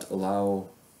do not allow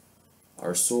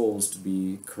our souls to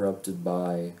be corrupted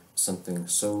by something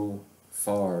so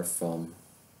far from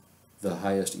the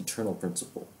highest eternal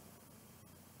principle.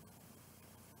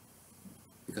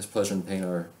 Because pleasure and pain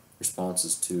are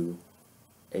responses to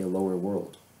a lower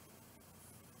world.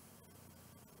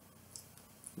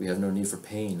 We have no need for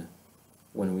pain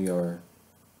when we are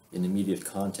in immediate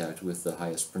contact with the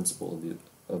highest principle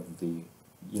of the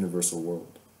universal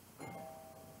world.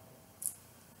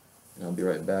 And I'll be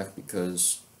right back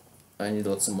because I need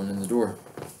to let someone in the door.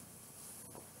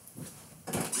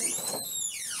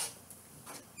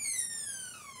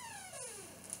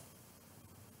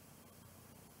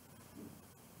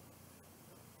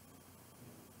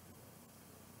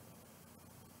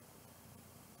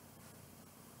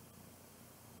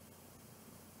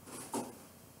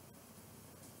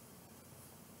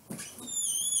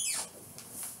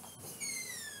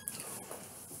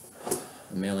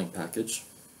 A mailing package.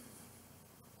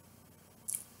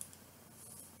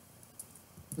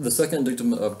 The second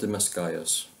dictum of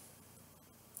Damascus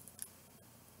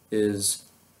is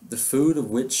the food of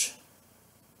which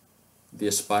the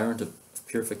aspirant of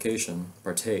purification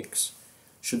partakes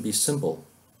should be simple,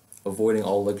 avoiding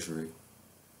all luxury.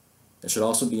 It should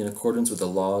also be in accordance with the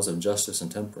laws of justice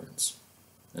and temperance.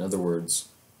 In other words,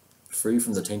 free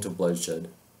from the taint of bloodshed,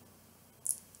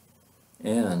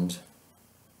 and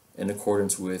in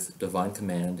accordance with divine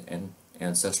command and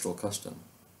ancestral custom.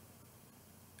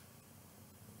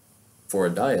 For a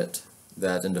diet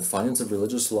that, in defiance of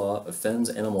religious law, offends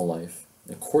animal life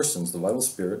and coarsens the vital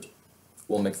spirit,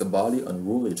 will make the body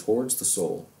unruly towards the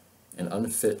soul and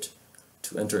unfit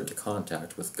to enter into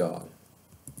contact with God.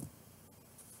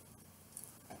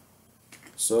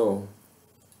 So,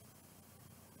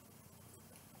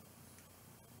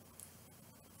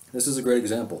 this is a great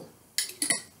example.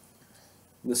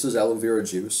 This is aloe vera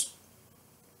juice,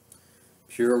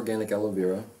 pure organic aloe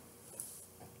vera.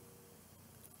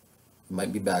 It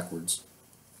might be backwards.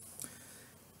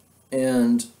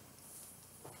 And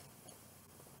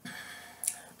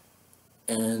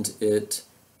it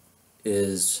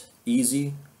is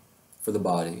easy for the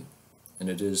body, and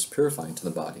it is purifying to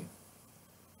the body.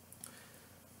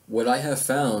 What I have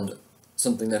found,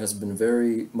 something that has been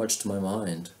very much to my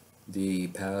mind the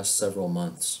past several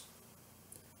months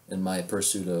in my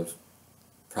pursuit of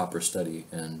proper study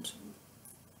and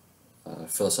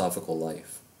philosophical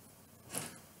life.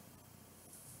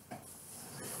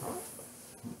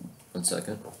 One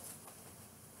second.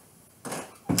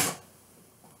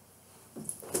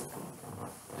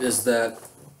 Is that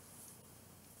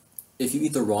if you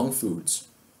eat the wrong foods,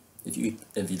 if you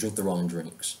drink the wrong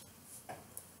drinks,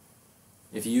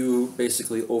 if you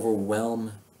basically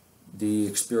overwhelm the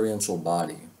experiential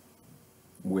body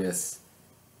with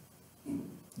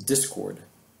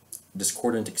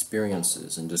discordant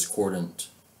experiences and discordant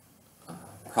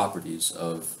properties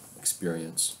of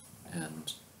experience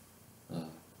and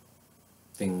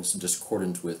things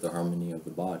discordant with the harmony of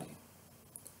the body,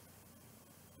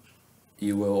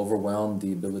 you will overwhelm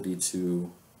the ability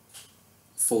to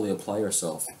fully apply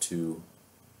yourself to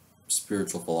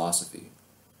spiritual philosophy.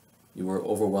 You will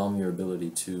overwhelm your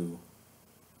ability to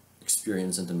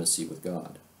experience intimacy with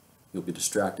God. You'll be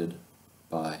distracted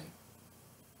by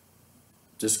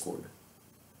discord,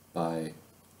 by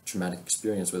traumatic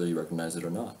experience, whether you recognize it or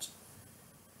not.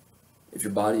 If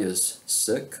your body is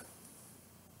sick,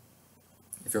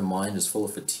 if your mind is full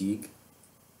of fatigue,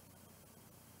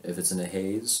 if it's in a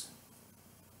haze,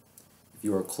 if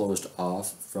you are closed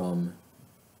off from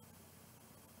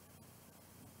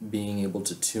being able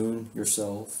to tune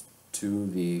yourself to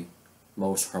the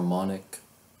most harmonic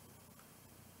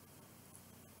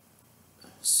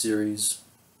series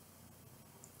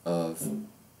of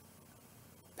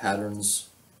patterns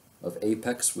of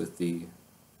apex with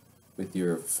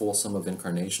your full sum of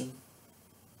incarnation,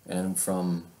 and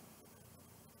from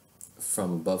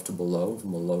above to below,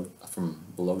 from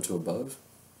below to above,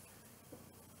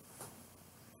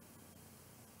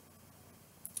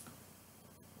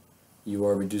 you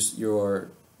are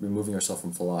removing yourself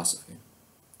from philosophy.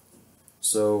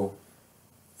 So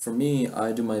for me,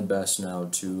 I do my best now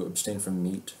to abstain from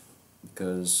meat,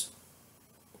 because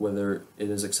whether it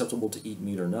is acceptable to eat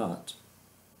meat or not,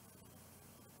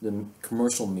 the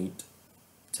commercial meat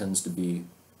tends to be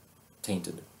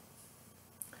tainted.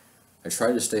 I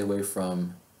try to stay away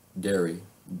from dairy,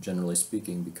 generally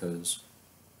speaking, because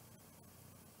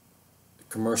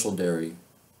commercial dairy,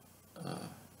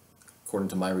 according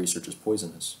to my research, is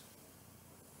poisonous.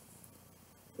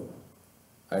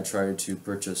 I try to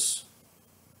purchase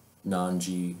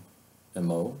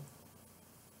non-GMO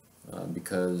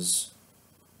because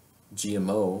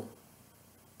GMO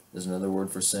is another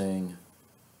word for saying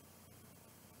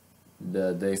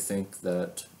that they think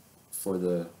that for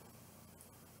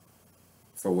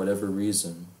whatever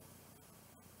reason,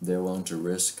 they're willing to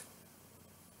risk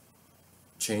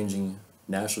changing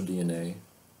natural DNA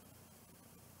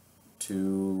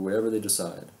to whatever they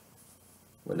decide,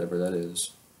 whatever that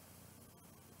is,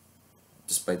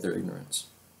 despite their ignorance.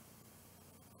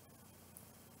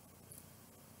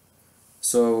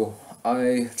 So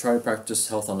I try to practice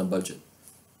health on a budget.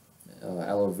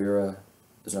 Aloe vera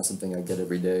is not something I get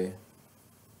every day,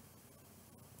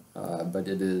 but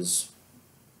it is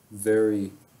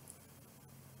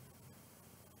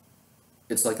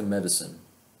it's like a medicine.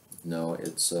 No,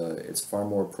 it's far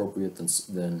more appropriate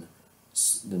than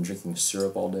drinking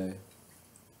syrup all day,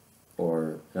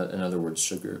 or in other words,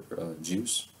 sugar,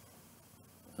 juice,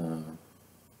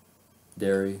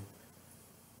 dairy.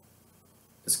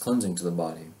 It's cleansing to the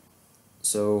body.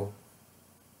 So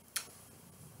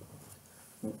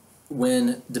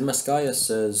when Damascus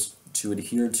says to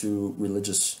adhere to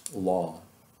religious law,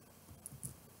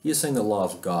 he is saying the law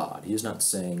of God. He is not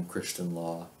saying Christian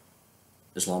law,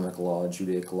 Islamic law,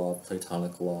 Judaic law,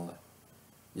 Platonic law.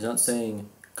 He's not saying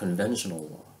conventional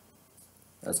law.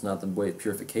 That's not the way of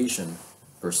purification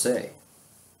per se.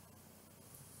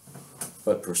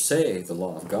 But per se, the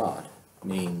law of God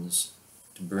means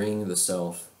to bring the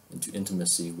self into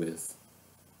intimacy with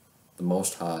the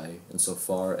Most High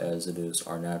insofar as it is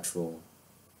our natural,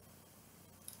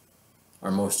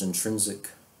 our most intrinsic,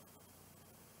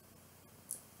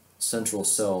 central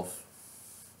self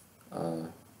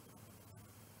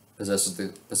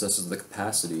possesses the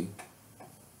capacity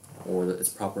or its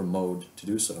proper mode to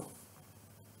do so.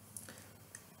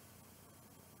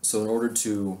 So in order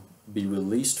to be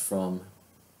released from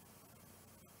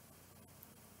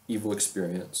evil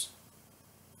experience,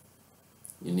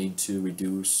 you need to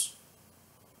reduce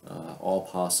all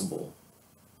possible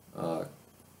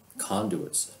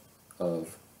conduits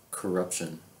of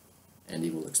corruption and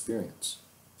evil experience.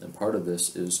 And part of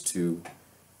this is to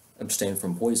abstain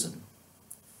from poison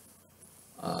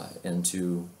and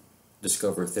to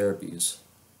discover therapies,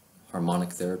 harmonic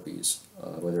therapies,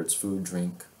 whether it's food,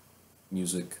 drink,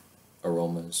 music,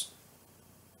 aromas,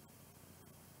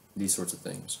 these sorts of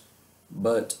things.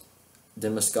 But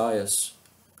Damascus,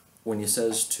 when he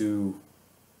says to,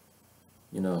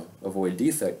 avoid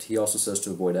defect, he also says to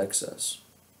avoid excess.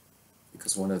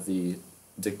 Because one of the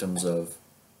dictums of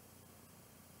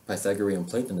Pythagorean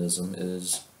Platonism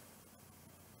is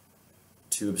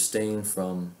to abstain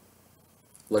from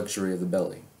luxury of the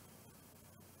belly.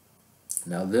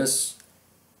 Now this,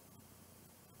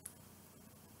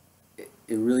 it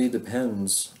really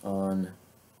depends on,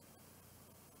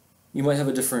 you might have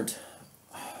a different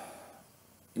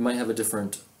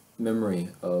memory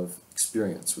of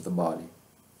experience with the body,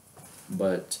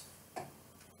 but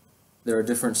there are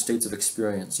different states of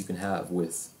experience you can have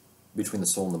between the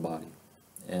soul and the body.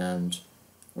 And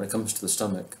when it comes to the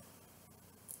stomach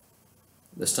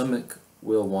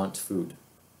will want food,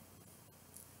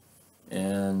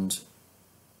 and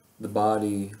the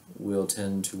body will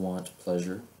tend to want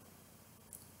pleasure.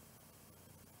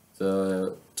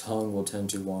 The tongue will tend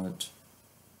to want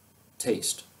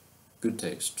taste, good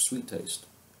taste, sweet taste.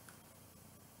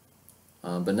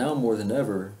 But now more than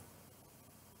ever,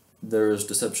 there is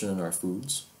deception in our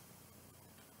foods,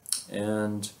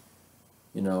 and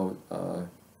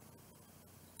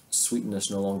sweetness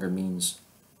no longer means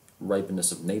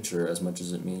ripeness of nature as much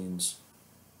as it means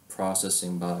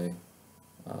processing by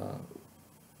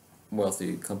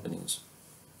wealthy companies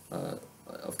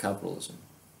of capitalism.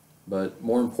 But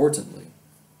more importantly,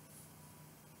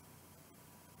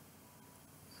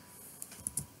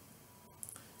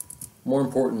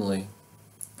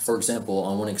 for example,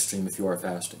 on one extreme, if you are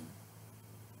fasting,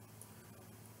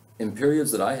 in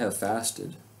periods that I have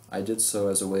fasted, I did so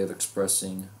as a way of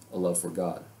expressing a love for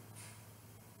God.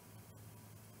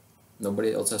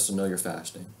 Nobody else has to know you're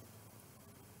fasting.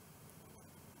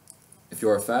 If you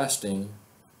are fasting,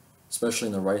 especially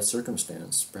in the right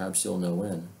circumstance, perhaps you'll know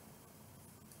when,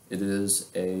 it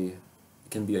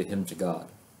can be a hymn to God.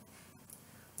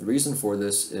 The reason for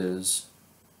this is,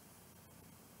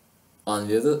 on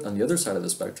the other side of the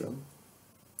spectrum,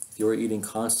 if you're eating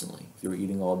constantly, if you're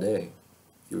eating all day,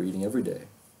 if you're eating every day,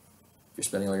 if you're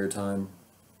spending all your time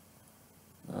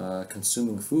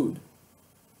consuming food,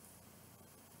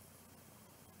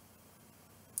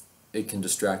 it can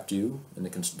distract you and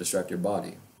it can distract your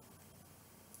body.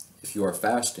 If you are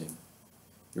fasting,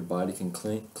 your body can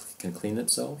clean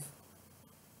itself,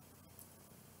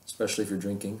 especially if you're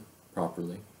drinking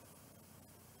properly.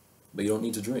 But you don't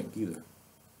need to drink either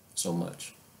so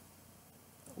much.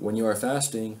 when you are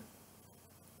fasting,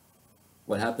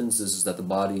 what happens is that the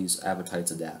body's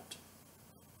appetites adapt.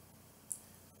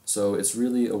 So it's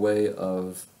really a way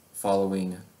of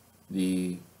following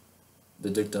the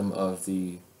dictum of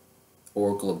the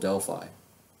Oracle of Delphi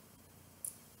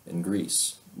in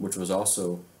Greece, which was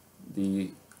also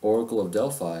the Oracle of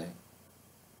Delphi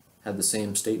had the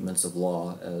same statements of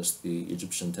law as the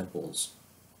Egyptian temples,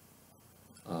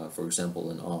 for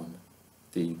example in On,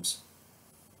 Thebes,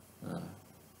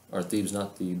 or Thebes,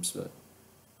 not Thebes, but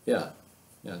yeah,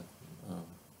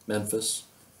 Memphis.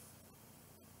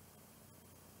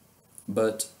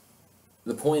 But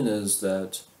the point is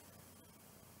that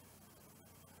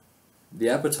the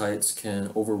appetites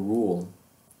can overrule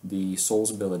the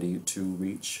soul's ability to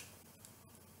reach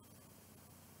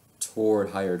toward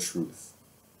higher truth.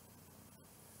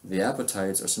 The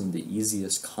appetites are some of the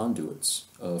easiest conduits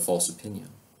of false opinion,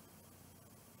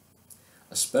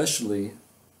 especially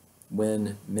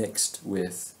when mixed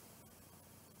with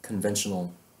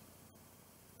conventional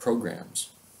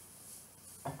programs,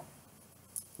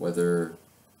 whether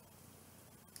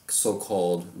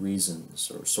so-called reasons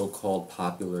or so-called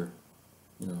popular,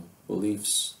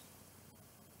 beliefs,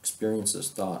 experiences,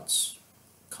 thoughts,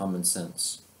 common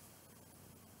sense.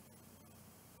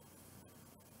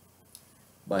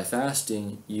 By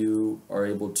fasting, you are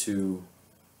able to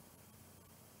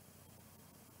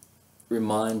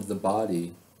remind the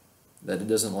body that it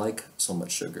doesn't like so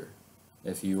much sugar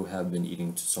if you have been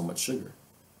eating so much sugar.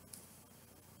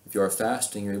 If you are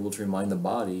fasting, you're able to remind the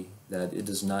body that it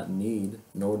does not need,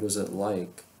 nor does it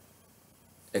like,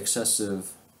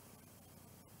 excessive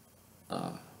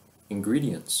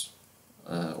ingredients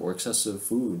or excessive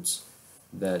foods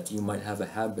that you might have a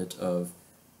habit of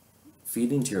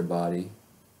feeding to your body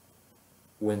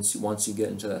once you get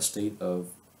into that state of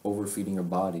overfeeding your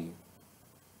body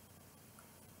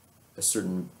a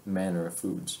certain manner of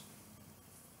foods.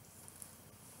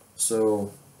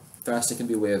 So fasting can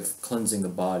be a way of cleansing the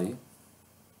body.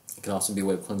 It can also be a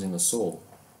way of cleansing the soul,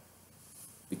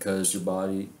 because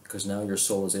now your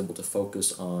soul is able to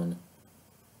focus on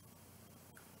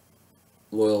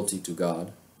loyalty to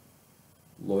God,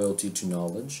 loyalty to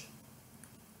knowledge,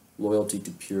 loyalty to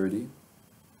purity,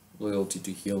 loyalty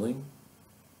to healing,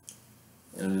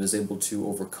 and it is able to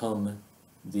overcome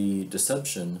the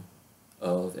deception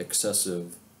of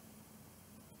excessive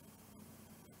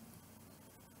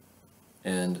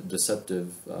and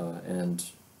deceptive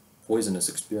and poisonous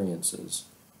experiences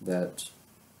that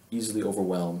easily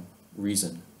overwhelm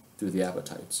reason through the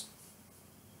appetites.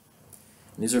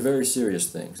 And these are very serious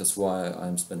things. That's why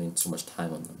I'm spending so much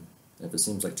time on them. And if it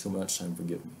seems like too much time,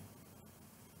 forgive me.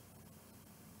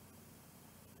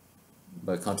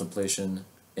 But contemplation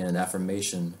and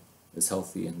affirmation is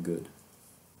healthy and good.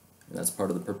 And that's part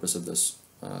of the purpose of this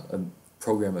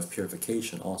program of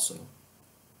purification also.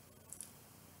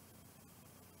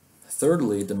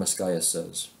 Thirdly, Damascius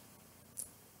says,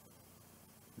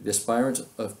 the aspirant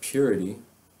of purity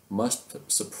must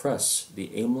suppress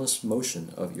the aimless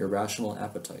motion of irrational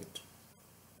appetite.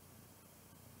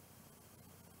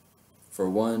 For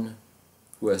one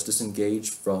who has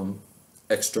disengaged from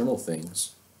external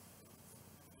things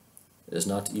is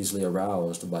not easily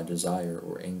aroused by desire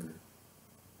or anger.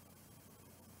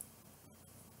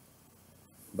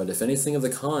 But if anything of the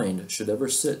kind should ever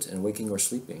sit in waking or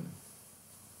sleeping,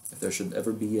 if there should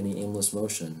ever be any aimless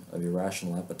motion of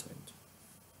irrational appetite,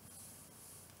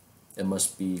 it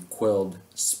must be quelled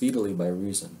speedily by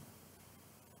reason.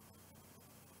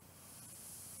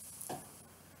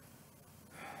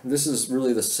 This is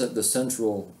really the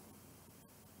central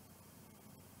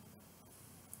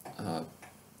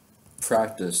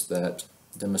practice that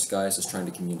Damascius is trying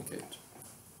to communicate.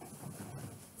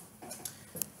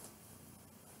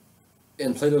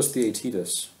 In Plato's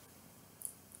Theaetetus,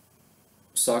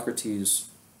 Socrates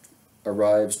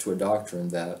arrives to a doctrine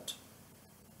that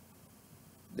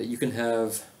you can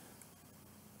have,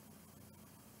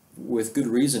 with good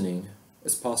reasoning,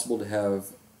 it's possible to have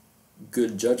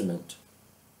good judgment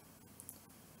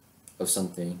of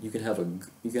something. You can have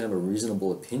a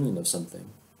reasonable opinion of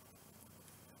something,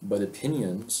 but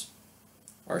opinions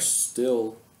are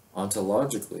still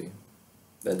ontologically,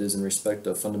 that is, in respect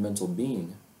of fundamental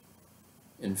being,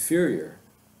 inferior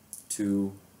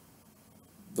to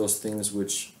those things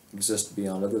which exist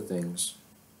beyond other things,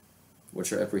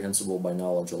 which are apprehensible by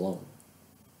knowledge alone.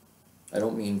 I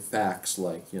don't mean facts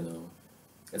like,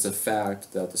 it's a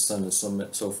fact that the sun is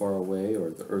so far away, or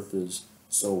the earth is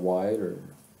so wide, or,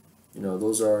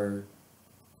 those are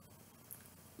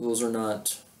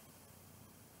not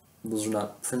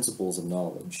principles of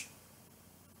knowledge,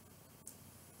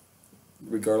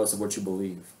 regardless of what you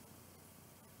believe.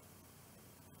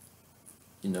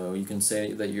 You know, you can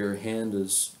say that your hand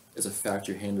is a fact,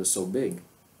 your hand is so big,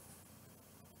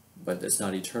 but it's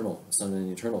not eternal. It's not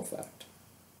an eternal fact.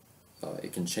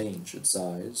 It can change its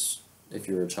size if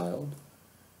you're a child.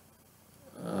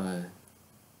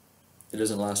 It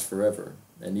doesn't last forever.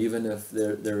 And even if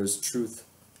there is truth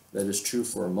that is true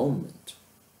for a moment,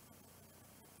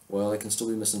 well, it can still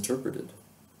be misinterpreted.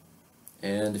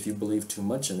 And if you believe too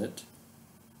much in it,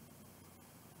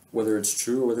 whether it's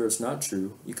true or whether it's not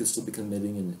true, you could still be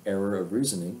committing an error of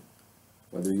reasoning,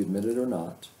 whether you admit it or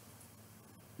not,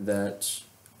 that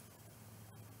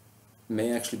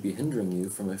may actually be hindering you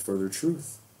from a further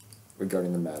truth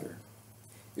regarding the matter.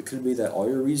 It could be that all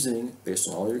your reasoning, based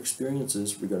on all your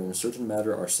experiences regarding a certain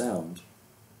matter, are sound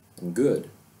and good,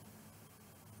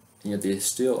 and yet they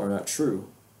still are not true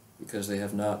because they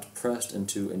have not pressed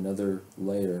into another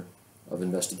layer of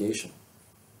investigation.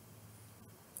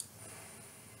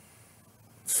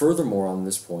 Furthermore, on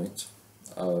this point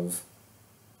of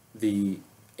the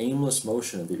aimless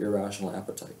motion of the irrational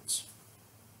appetites,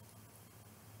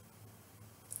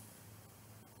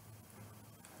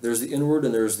 there's the inward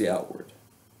and there's the outward.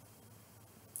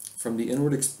 From the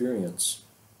inward experience,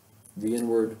 the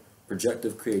inward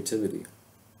projective creativity,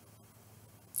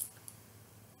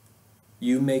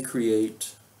 you may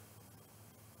create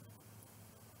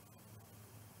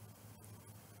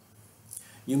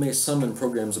summon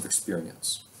programs of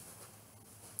experience.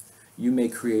 You may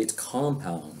create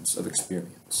compounds of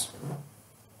experience,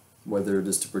 whether it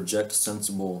is to project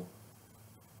sensible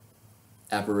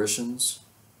apparitions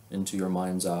into your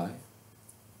mind's eye,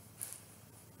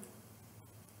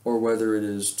 or whether it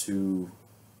is to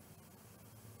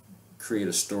create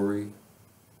a story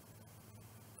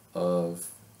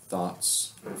of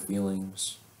thoughts or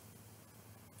feelings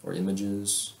or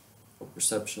images or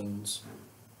perceptions.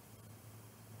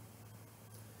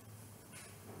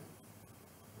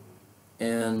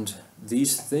 And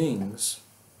these things,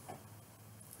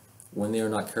 when they are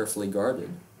not carefully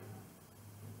guarded,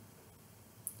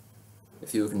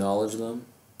 if you acknowledge them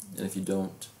and if you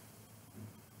don't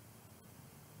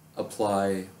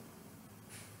apply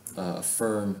a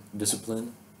firm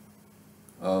discipline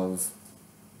of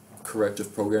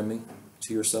corrective programming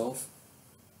to yourself,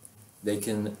 they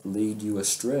can lead you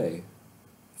astray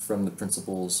from the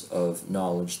principles of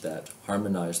knowledge that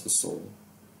harmonize the soul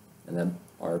and that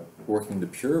are working to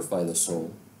purify the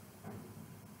soul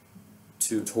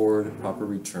toward proper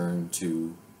return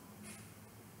to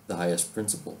the highest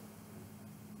principle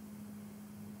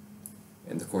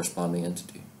and the corresponding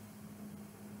entity.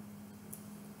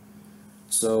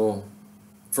 So,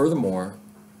 furthermore,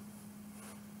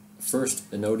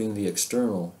 first noting the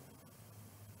external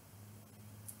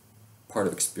part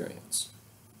of experience.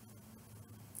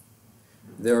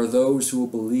 There are those who will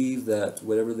believe that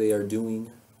whatever they are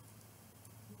doing,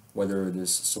 whether it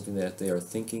is something that they are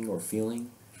thinking or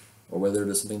feeling, or whether it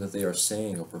is something that they are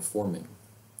saying or performing,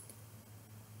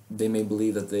 they may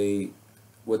believe that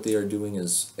what they are doing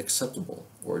is acceptable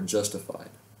or justified.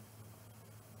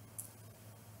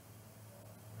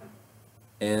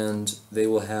 And they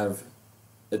will have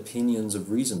opinions of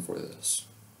reason for this.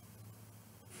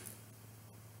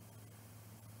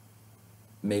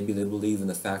 Maybe they believe in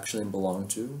the faction they belong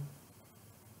to,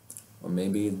 or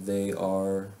maybe they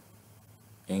are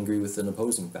angry with an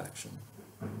opposing faction.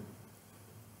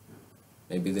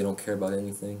 Maybe they don't care about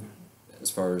anything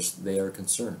as far as they are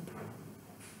concerned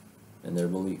and their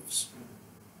beliefs.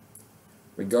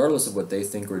 Regardless of what they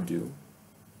think or do,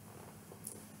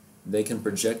 they can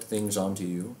project things onto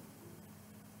you,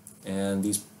 and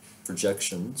these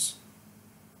projections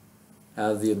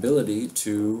have the ability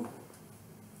to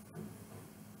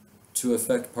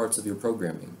affect parts of your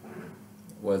programming,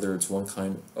 whether it's one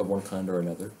kind or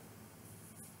another.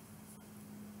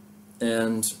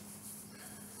 And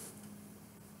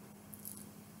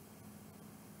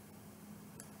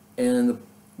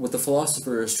what the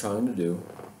philosopher is trying to do,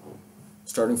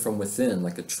 starting from within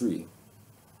like a tree,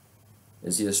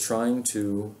 is he is trying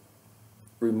to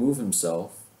remove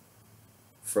himself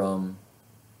from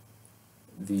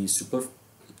the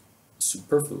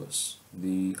superfluous,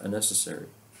 the unnecessary,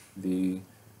 and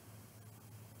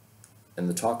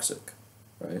the toxic,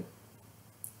 right?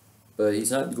 But he's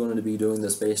not going to be doing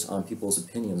this based on people's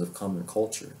opinions of common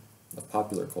culture, of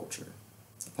popular culture,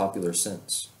 a popular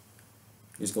sense.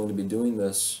 He's going to be doing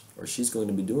this, or she's going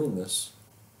to be doing this,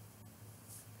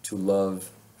 to love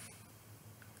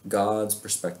God's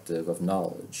perspective of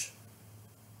knowledge,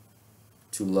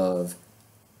 to love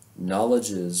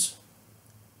knowledge's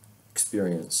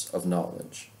experience of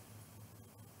knowledge,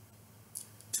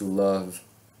 to love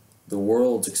the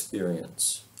world's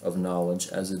experience of knowledge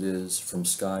as it is from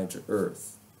sky to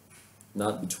earth,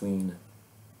 not between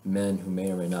men who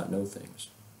may or may not know things.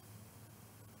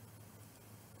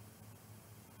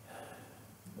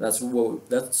 That's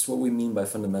what we mean by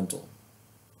fundamental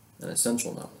and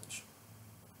essential knowledge.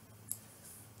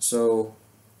 So,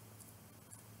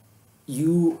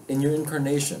 you, in your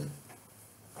incarnation,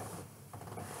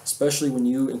 especially when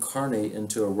you incarnate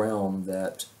into a realm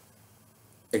that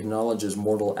acknowledges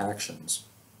mortal actions,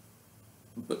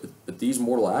 but these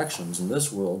mortal actions in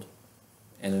this world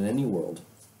and in any world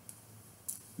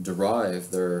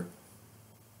derive their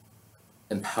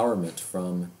empowerment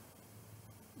from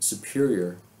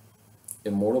superior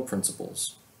immortal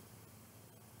principles,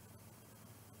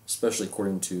 especially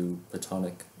according to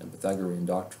Platonic and Pythagorean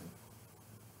doctrine.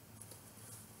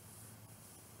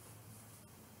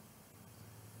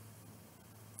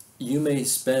 You may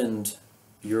spend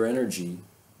your energy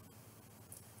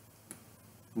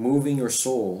moving your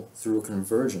soul through a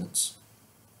convergence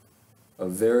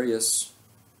of various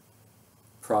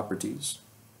properties,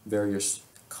 various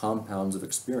compounds of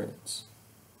experience.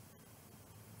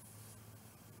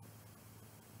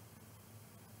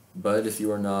 But if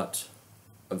you are not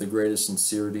of the greatest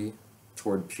sincerity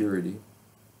toward purity,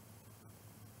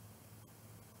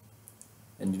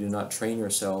 and you do not train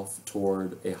yourself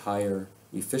toward a higher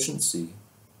efficiency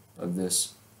of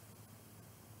this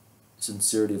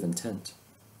sincerity of intent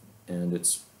and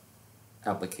its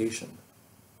application,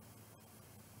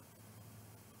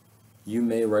 you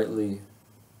may rightly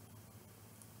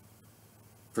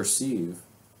perceive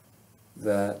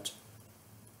that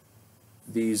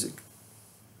these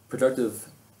productions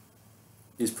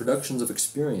of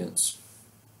experience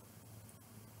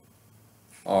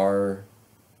are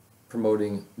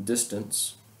promoting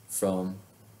distance from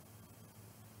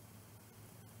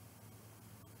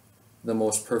the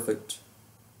most perfect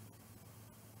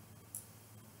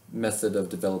method of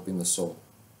developing the soul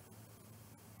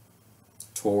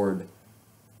toward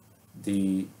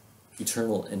the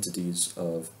eternal entities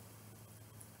of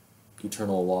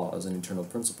eternal laws and eternal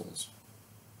principles,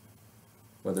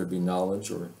 whether it be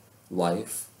knowledge or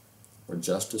life or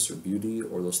justice or beauty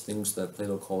or those things that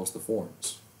Plato calls the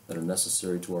forms that are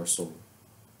necessary to our soul,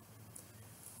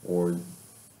 or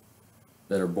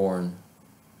that are born,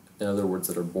 in other words,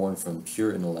 that are born from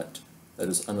pure intellect that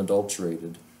is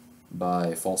unadulterated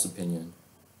by false opinion,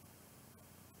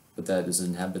 but that is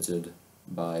inhabited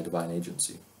by divine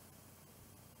agency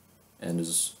and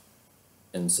is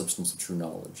in substance of true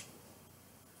knowledge.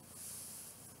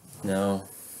 Now,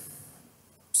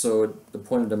 so the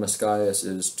point of Damascus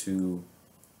is to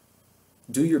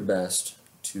do your best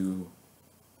to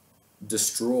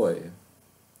destroy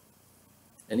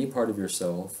any part of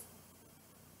yourself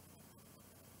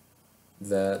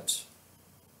that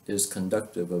is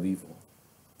conductive of evil,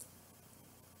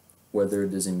 whether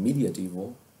it is immediate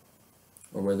evil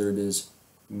or whether it is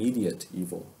mediate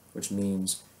evil, which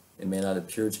means it may not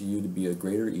appear to you to be a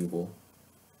greater evil,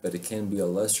 but it can be a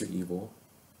lesser evil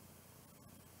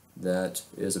that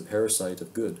is a parasite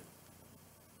of good.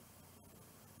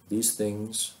 These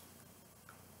things,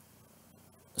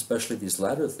 especially these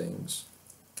latter things,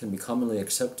 can be commonly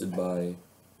accepted by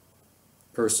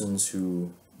persons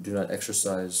who do not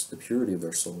exercise the purity of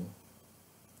their soul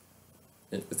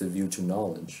with a view to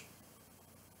knowledge.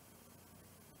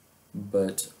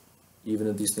 But even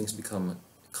if these things become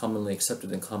commonly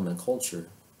accepted in common culture,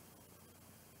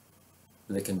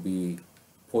 they can be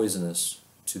poisonous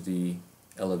to the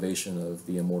elevation of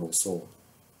the immortal soul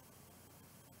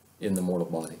in the mortal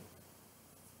body.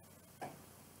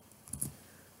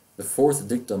 The fourth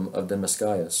dictum of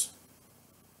Damascus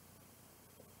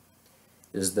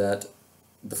is that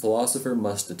the philosopher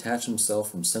must detach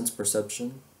himself from sense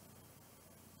perception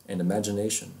and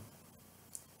imagination,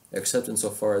 except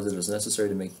insofar as it is necessary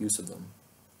to make use of them.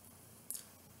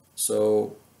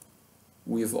 So,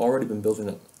 we've already been building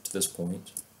up to this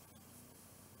point.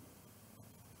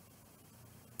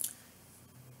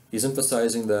 He's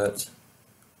emphasizing that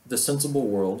the sensible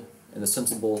world and the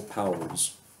sensible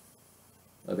powers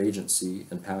of agency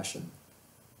and passion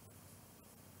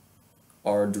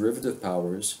are derivative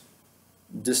powers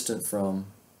distant from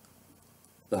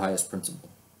the highest principle.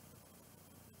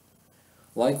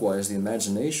 Likewise, the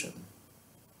imagination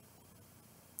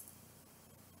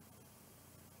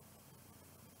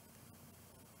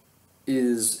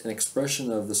is an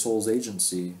expression of the soul's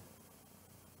agency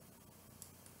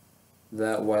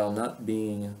that, while not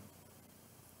being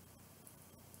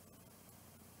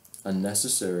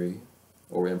unnecessary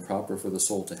or improper for the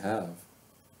soul to have,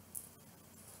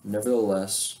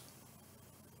 nevertheless,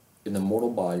 in the mortal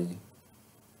body,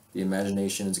 the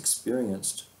imagination is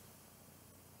experienced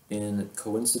in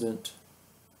coincident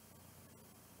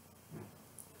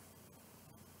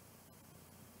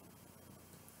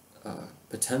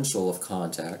potential of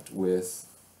contact with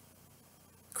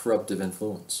corruptive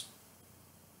influence.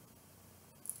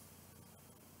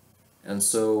 And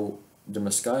so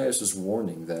Damascius is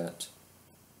warning that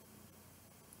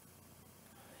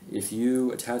if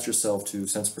you attach yourself to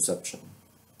sense perception,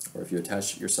 or if you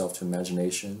attach yourself to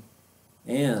imagination,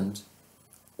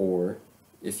 or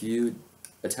if you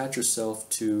attach yourself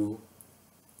to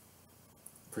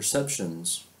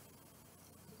perceptions,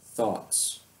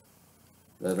 thoughts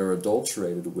that are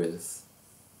adulterated with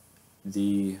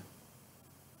the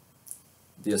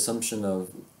assumption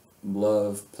of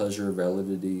love, pleasure,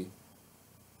 validity,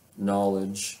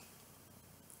 knowledge,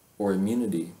 or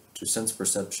immunity to sense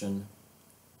perception,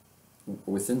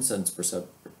 within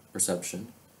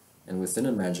perception, and within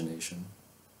imagination,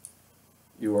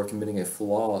 you are committing a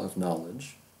flaw of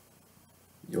knowledge.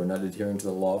 You are not adhering to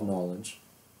the law of knowledge,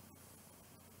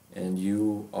 and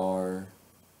you are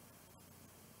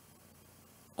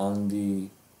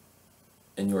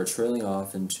you are trailing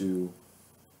off into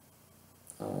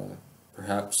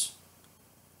perhaps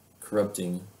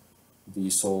corrupting the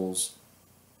soul's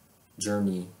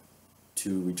journey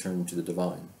to return to the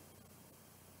divine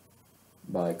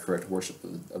by correct worship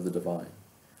of the divine.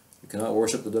 You cannot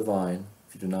worship the divine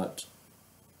if you do not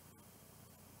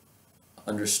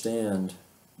understand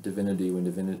divinity when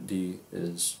divinity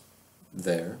is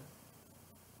there,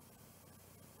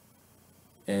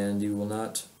 and you will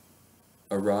not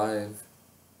arrive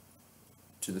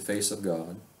to the face of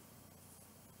God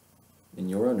in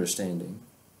your understanding,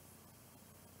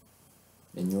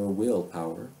 in your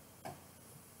willpower,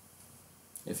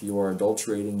 if you are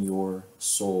adulterating your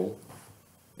soul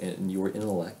and your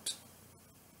intellect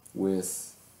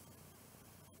with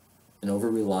an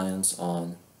over-reliance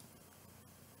on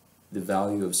the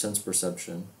value of sense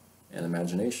perception and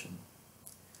imagination.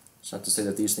 It's not to say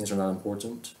that these things are not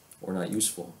important or not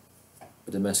useful,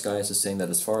 but Damascius is saying that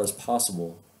as far as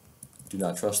possible, do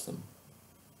not trust them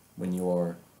when you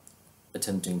are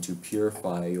attempting to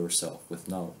purify yourself with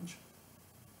knowledge,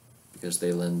 because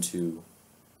they lend to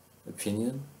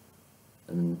opinion,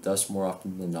 and thus more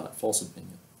often than not false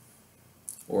opinion.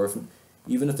 Or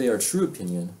even if they are true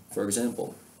opinion, for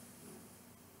example,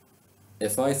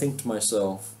 if I think to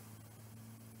myself,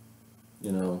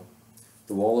 the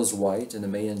wall is white and it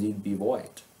may indeed be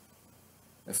white,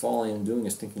 if all I am doing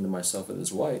is thinking to myself it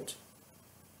is white,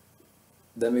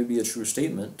 that may be a true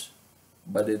statement,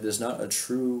 but it is not a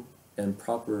true and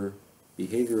proper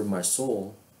behavior of my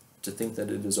soul to think that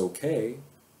it is okay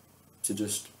to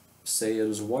just say it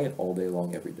is white all day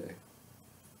long every day.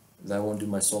 That won't do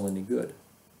my soul any good.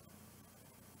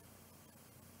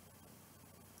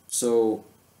 So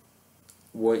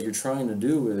what you're trying to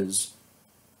do is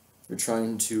you're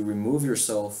trying to remove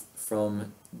yourself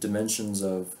from dimensions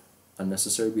of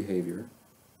unnecessary behavior,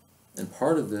 and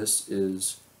part of this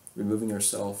is removing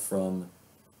yourself from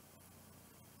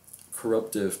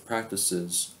corruptive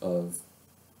practices of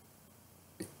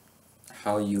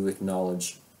how you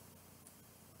acknowledge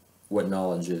what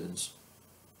knowledge is.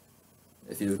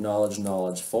 If you acknowledge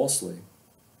knowledge falsely,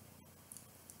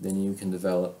 then you can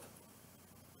develop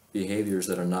behaviors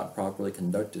that are not properly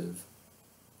conductive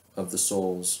of the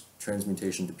soul's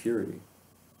transmutation to purity.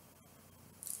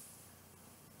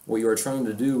 What you are trying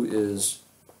to do is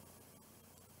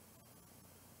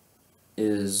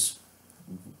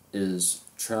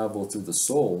travel through the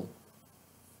soul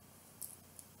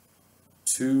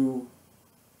to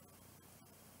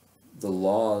the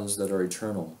laws that are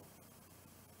eternal,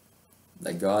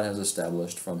 that God has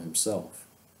established from himself.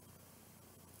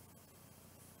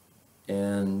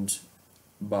 And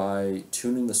by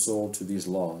tuning the soul to these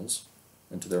laws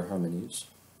and to their harmonies,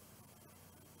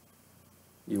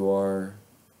 you are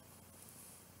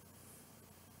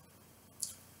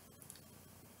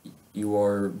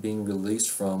being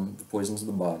released from the poisons of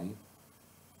the body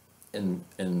and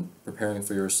preparing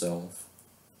for yourself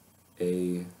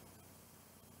an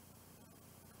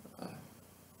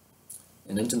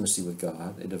intimacy with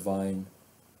God, a divine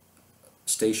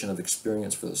station of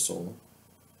experience for the soul,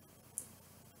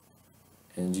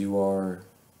 and you are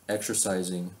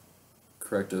exercising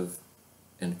corrective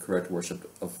and correct worship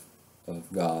of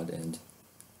God and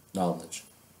knowledge.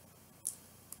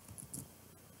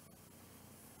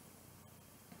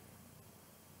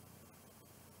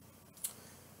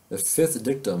 The fifth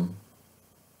dictum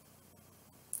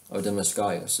of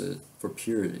Damascius for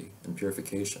purity and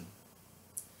purification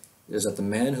is that the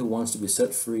man who wants to be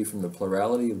set free from the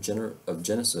plurality of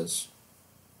genesis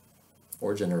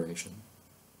or generation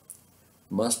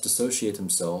must dissociate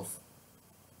himself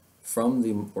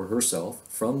or herself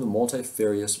from the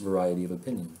multifarious variety of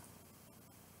opinion.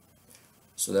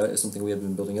 So that is something we have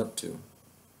been building up to.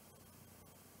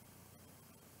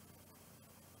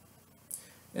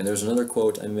 And there's another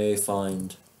quote I may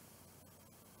find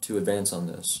to advance on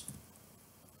this.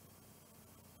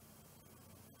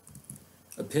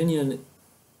 Opinion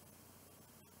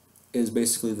is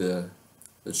basically the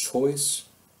choice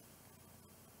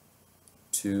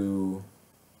to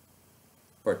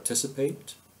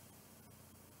participate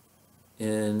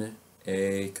in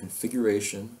a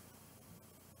configuration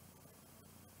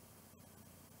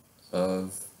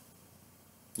of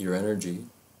your energy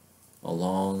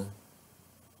along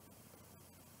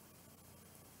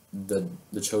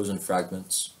the chosen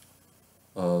fragments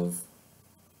of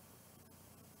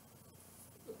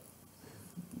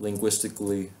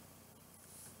linguistically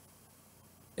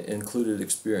included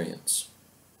experience.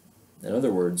 In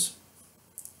other words,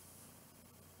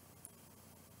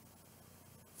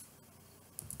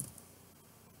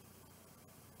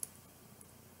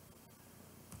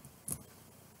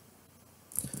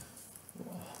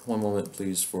 one moment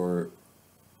please for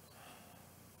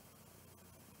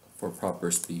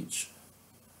proper speech.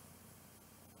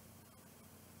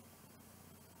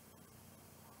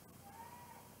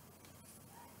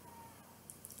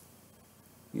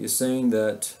 He is saying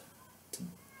that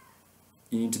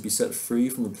you need to be set free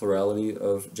from the plurality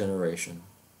of generation.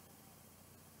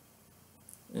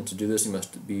 And to do this, you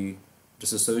must be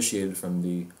disassociated from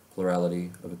the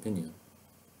plurality of opinion.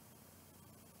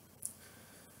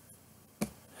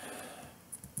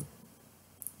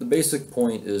 The basic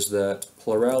point is that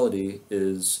plurality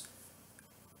is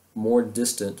more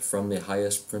distant from the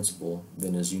highest principle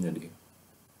than is unity.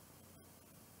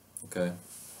 Okay?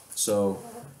 So,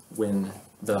 when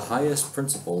the highest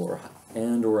principle or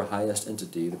highest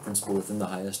entity, the principle within the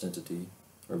highest entity,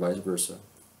 or vice versa,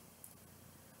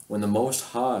 when the Most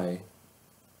High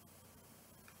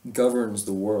governs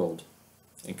the world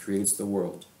and creates the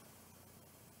world,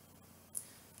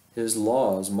 his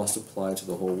laws must apply to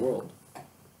the whole world.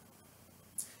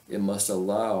 It must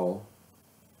allow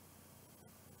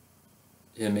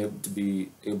him to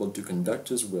be able to conduct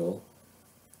his will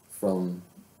from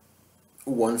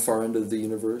one far end of the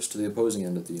universe to the opposing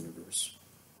end of the universe,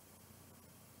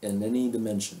 in any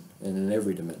dimension and in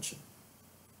every dimension.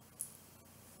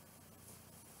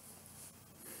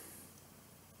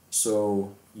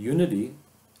 So unity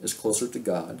is closer to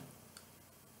God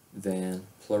than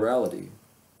plurality,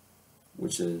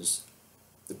 which is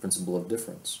the principle of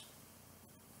difference.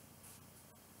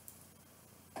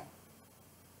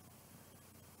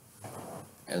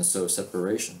 And so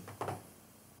separation.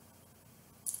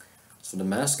 So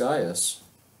Damascus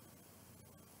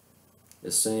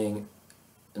is saying,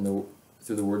 through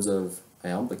the words of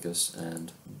Iamblichus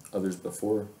and others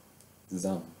before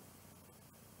them,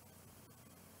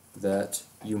 that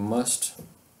you must,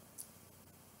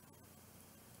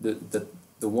 that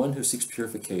the one who seeks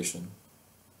purification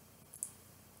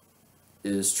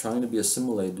is trying to be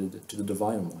assimilated to the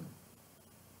Divine One.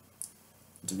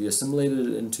 To be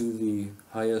assimilated into the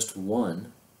highest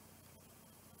one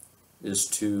is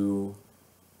to,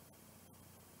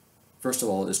 first of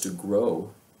all, is to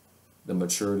grow the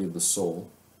maturity of the soul,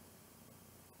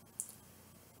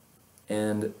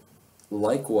 and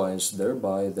likewise,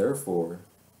 therefore,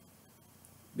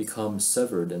 become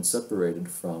severed and separated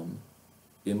from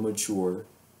immature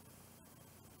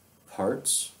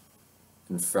parts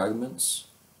and fragments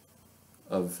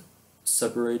of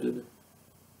separated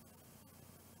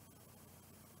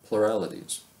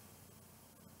pluralities,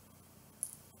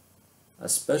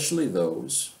 especially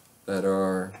those that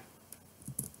are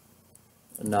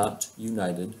not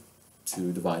united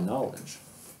to divine knowledge,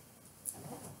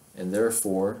 and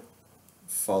therefore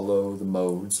follow the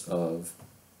modes of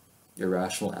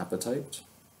irrational appetite,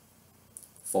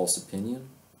 false opinion,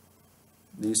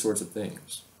 these sorts of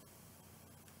things.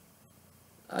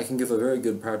 I can give a very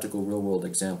good practical real-world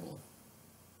example.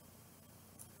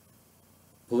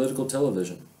 Political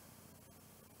television.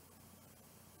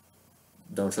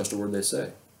 Don't trust a word they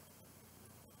say.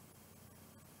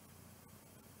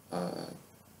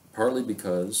 Partly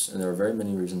because, and there are very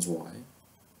many reasons why,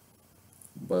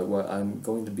 but what I'm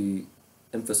going to be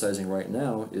emphasizing right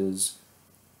now is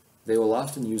they will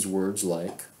often use words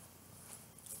like,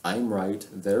 I'm right,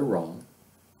 they're wrong.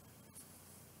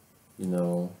 You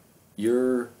know,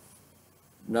 you're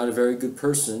not a very good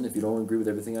person if you don't agree with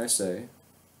everything I say,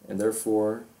 and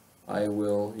therefore I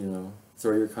will,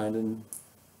 throw your kind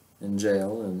in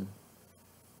jail, and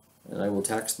I will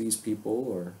tax these people,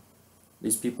 or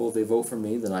these people, if they vote for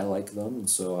me, then I like them, and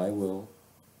so I will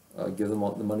give them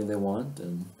all the money they want,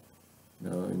 and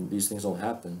and these things don't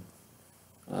happen.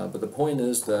 But the point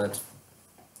is that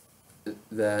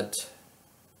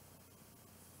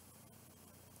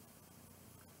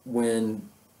when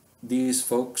these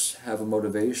folks have a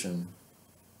motivation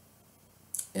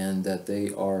and that they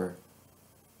are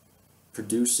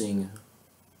producing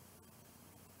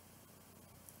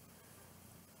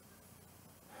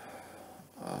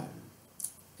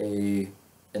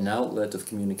an outlet of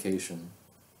communication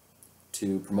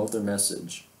to promote their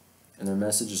message, and their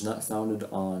message is not founded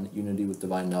on unity with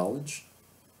divine knowledge,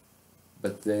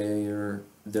 but their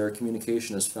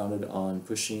communication is founded on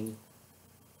pushing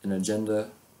an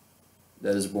agenda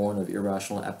that is born of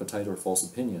irrational appetite or false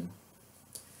opinion,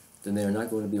 then they are not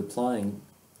going to be applying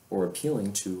or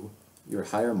appealing to your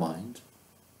higher mind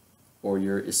or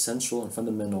your essential and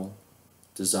fundamental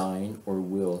design or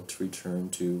will to return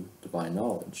to divine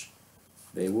knowledge.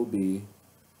 They will be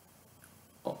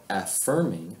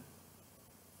affirming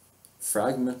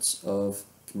fragments of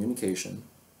communication,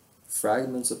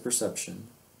 fragments of perception,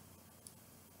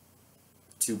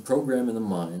 to program in the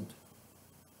mind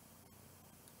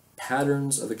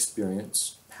patterns of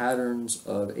experience, patterns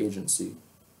of agency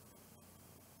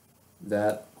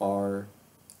that are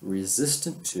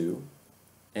resistant to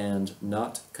and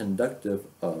not conductive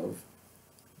of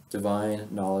divine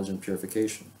knowledge and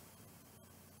purification.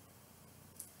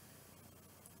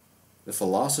 The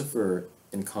philosopher,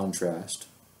 in contrast,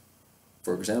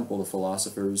 for example, the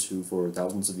philosophers who for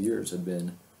thousands of years had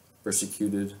been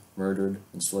persecuted, murdered,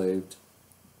 enslaved,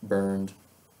 burned,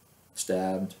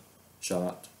 stabbed,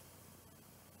 shot,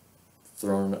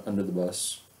 thrown under the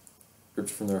bus,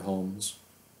 ripped from their homes,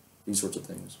 these sorts of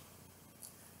things.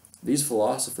 These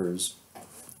philosophers,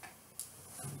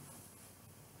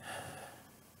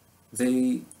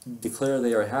 they declare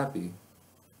they are happy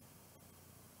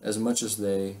as much as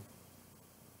they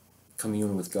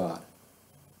commune with God.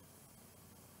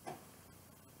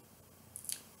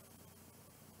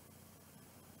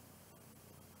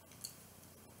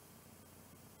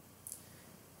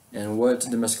 And what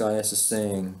Damascus is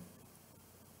saying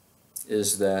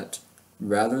is that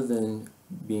rather than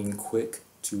being quick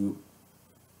to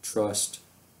trust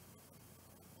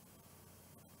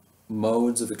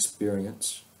modes of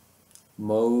experience,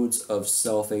 modes of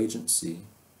self-agency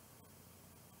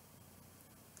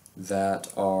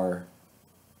that are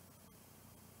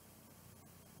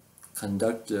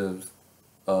conductive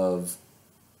of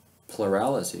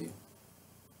plurality,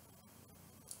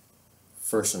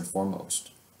 first and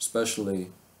foremost,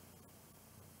 especially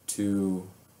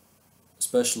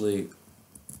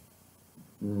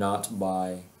not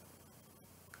by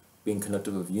being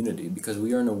conductive of unity, because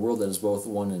we are in a world that is both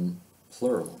one and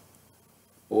plural.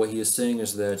 But what he is saying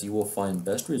is that you will find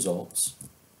best results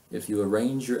if you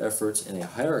arrange your efforts in a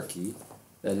hierarchy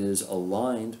that is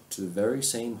aligned to the very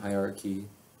same hierarchy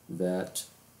that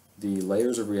the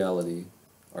layers of reality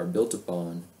are built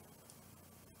upon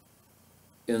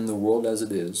in the world as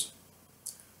it is,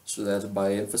 so that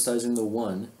by emphasizing the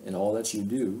one in all that you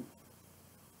do,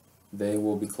 they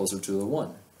will be closer to the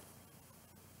one.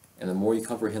 And the more you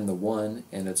comprehend the one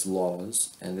and its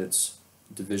laws and its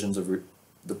divisions of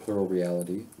the plural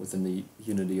reality within the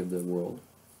unity of the world,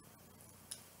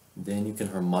 then you can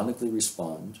harmonically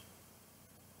respond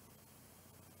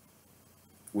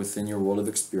within your world of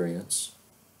experience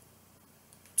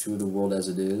to the world as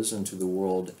it is and to the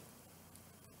world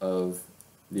of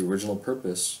the original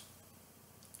purpose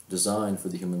designed for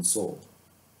the human soul.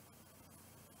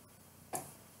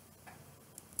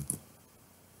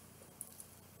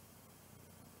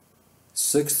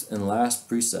 Sixth and last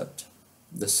precept.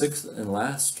 The sixth and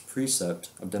last precept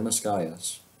of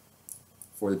Damascus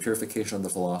for the purification of the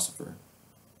philosopher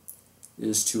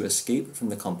is to escape from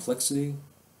the complexity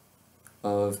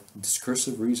of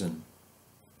discursive reason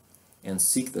and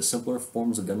seek the simpler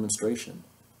forms of demonstration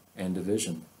and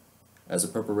division as a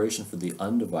preparation for the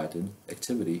undivided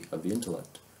activity of the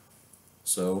intellect.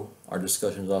 So our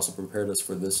discussion has also prepared us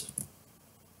for this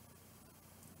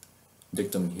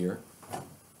dictum here.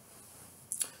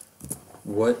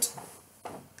 What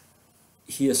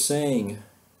he is saying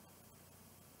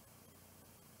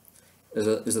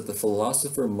is that the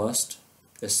philosopher must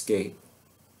escape.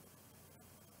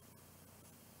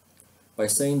 By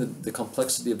saying that the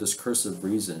complexity of discursive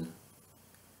reason,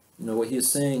 what he is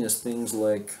saying is things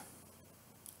like,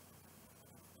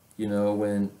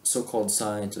 when so-called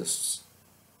scientists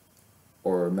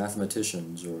or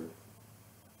mathematicians or,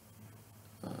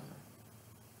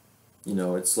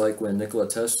 it's like when Nikola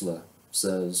Tesla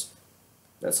says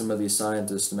that some of these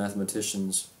scientists and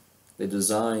mathematicians, they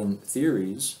design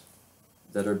theories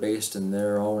that are based in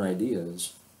their own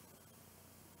ideas,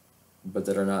 but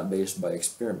that are not based by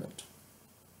experiment.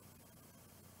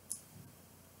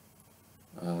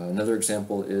 Another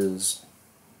example is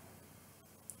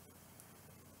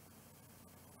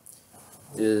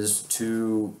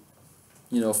to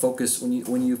focus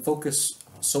when you focus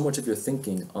so much of your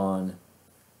thinking on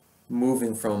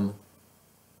moving from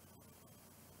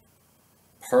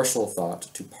partial thought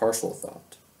to partial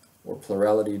thought, or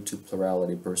plurality to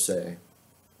plurality per se,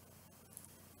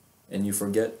 and you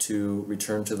forget to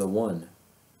return to the one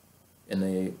in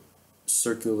a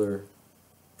circular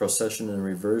procession and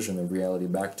reversion of reality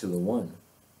back to the one.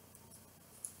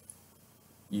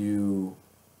 Your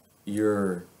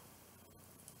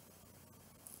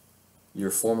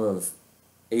form of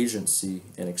agency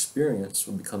and experience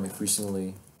will become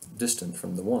increasingly distant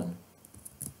from the one.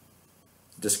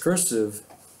 Discursive,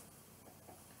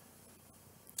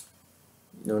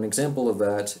 an example of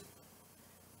that,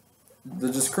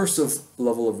 the discursive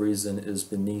level of reason is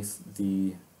beneath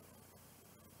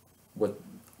what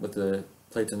the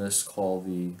Platonists call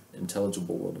the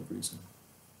intelligible world of reason.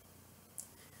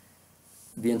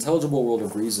 The intelligible world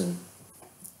of reason,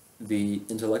 the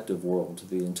intellective world,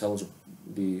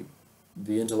 the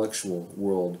intellectual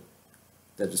world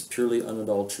that is purely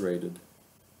unadulterated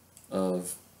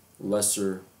of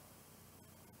lesser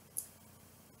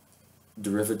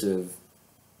derivative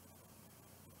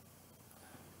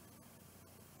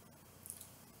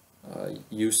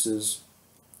uses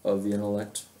of the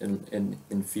intellect in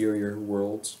inferior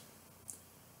worlds,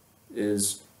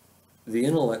 is the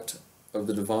intellect of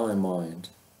the divine mind,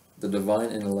 the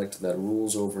divine intellect that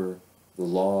rules over the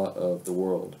law of the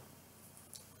world.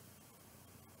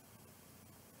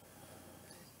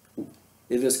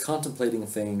 It is contemplating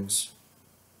things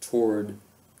toward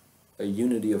a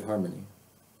unity of harmony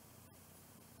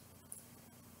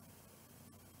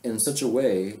in such a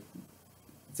way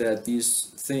that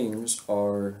these things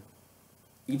are,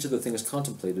 each of the things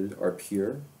contemplated are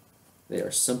pure, they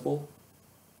are simple,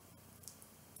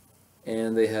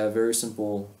 and they have very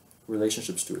simple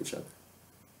relationships to each other.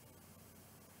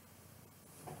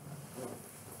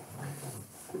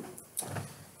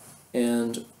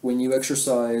 And when you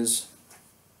exercise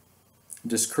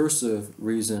discursive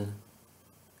reason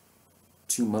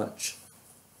too much,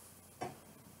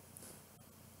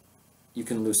 you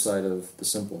can lose sight of the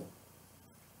simple.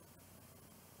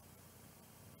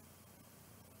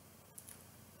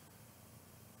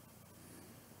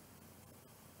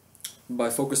 By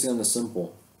focusing on the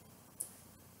simple,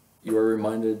 you are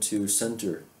reminded to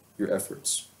center your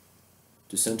efforts,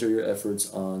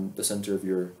 on the center of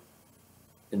your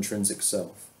intrinsic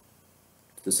self,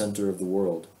 to the center of the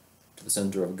world, to the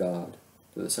center of God,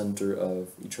 to the center of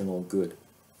eternal good,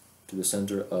 to the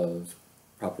center of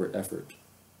proper effort.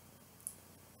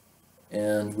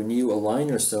 And when you align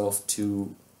yourself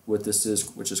to what this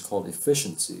is, which is called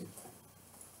efficiency,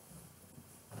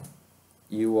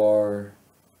 you are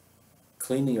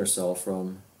cleaning yourself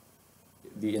from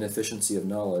the inefficiency of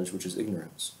knowledge, which is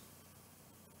ignorance.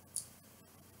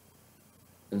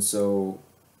 And so,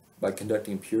 by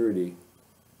conducting purity,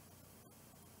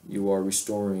 you are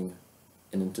restoring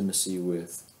an intimacy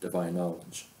with divine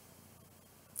knowledge.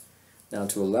 Now,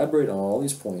 to elaborate on all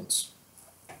these points,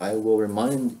 I will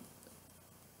remind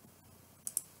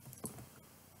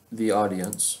the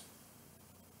audience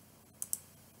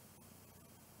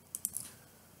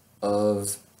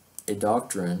of a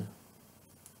doctrine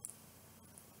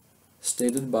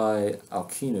stated by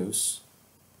Alcinous,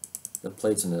 the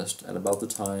Platonist, at about the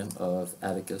time of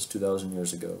Atticus 2,000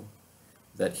 years ago,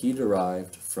 that he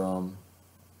derived from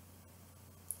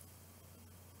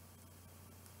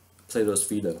Plato's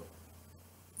Phaedo.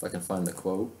 If I can find the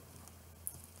quote.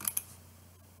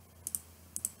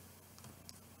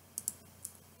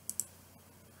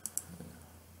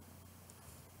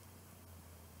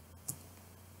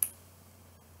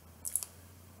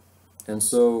 And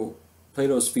so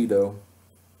Plato's Phaedo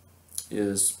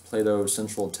is Plato's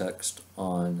central text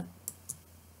on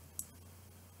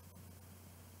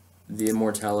the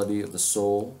immortality of the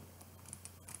soul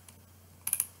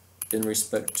in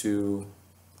respect to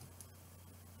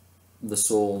the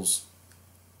soul's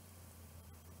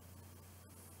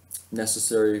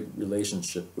necessary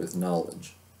relationship with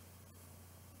knowledge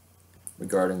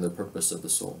regarding the purpose of the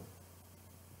soul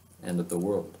and of the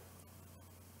world.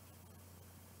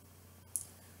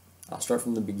 I'll start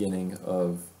from the beginning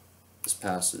of this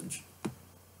passage.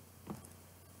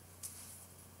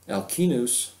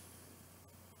 Alcinous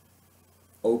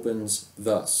opens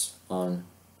thus on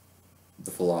the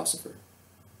philosopher.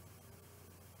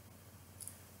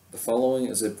 The following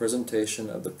is a presentation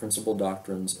of the principal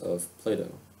doctrines of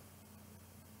Plato.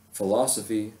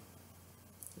 Philosophy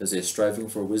is a striving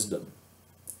for wisdom,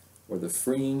 or the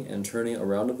freeing and turning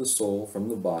around of the soul from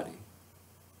the body,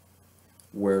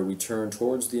 where we turn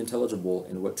towards the intelligible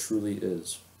in what truly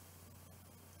is.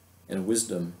 And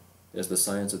wisdom is the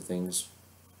science of things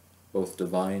both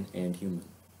divine and human.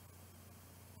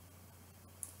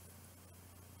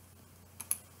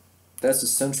 That's a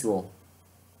central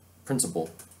principle.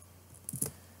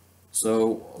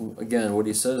 So again, what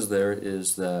he says there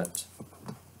is that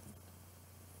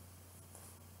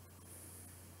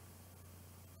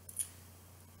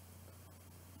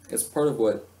it's part of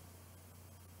what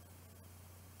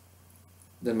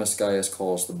Damascus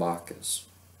calls the Bacchus,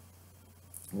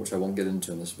 which I won't get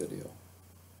into in this video.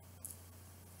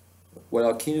 What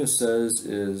Alcinous says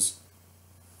is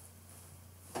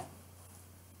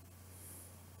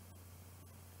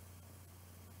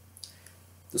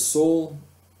the soul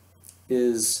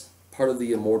is part of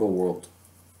the immortal world,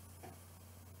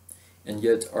 and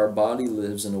yet our body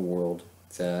lives in a world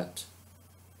that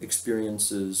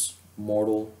experiences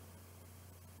mortal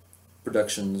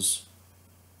productions,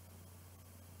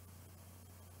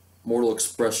 mortal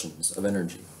expressions of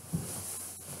energy.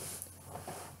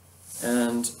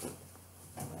 And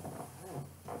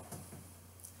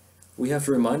we have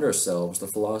to remind ourselves, the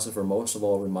philosopher most of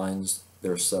all reminds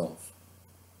their self,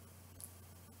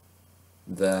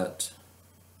 that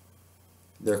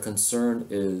their concern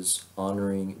is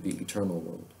honoring the eternal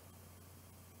world.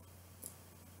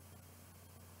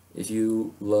 If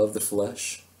you love the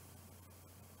flesh,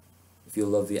 if you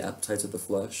love the appetites of the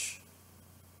flesh,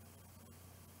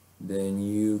 then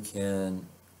you can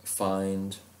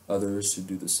find others who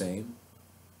do the same.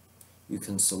 You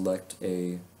can select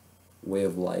a way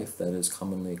of life that is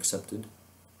commonly accepted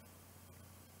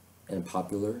and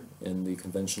popular in the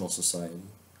conventional society.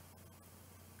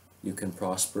 You can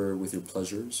prosper with your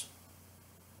pleasures,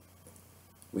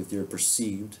 with your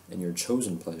perceived and your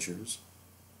chosen pleasures.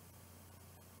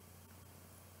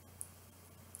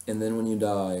 And then when you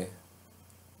die,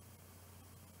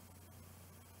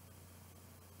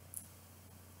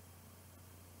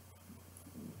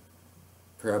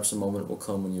 perhaps a moment will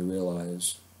come when you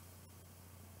realize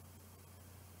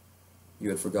you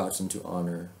had forgotten to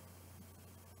honor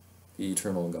the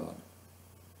eternal God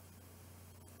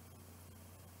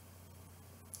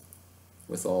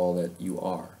with all that you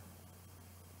are.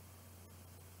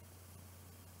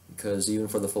 Because even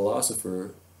for the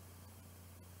philosopher,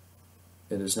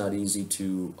 it is not easy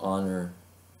to honor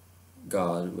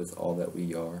God with all that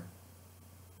we are.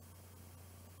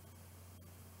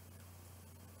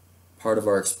 Part of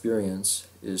our experience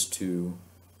is to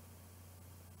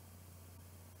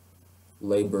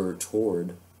labor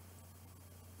toward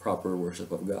proper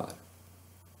worship of God.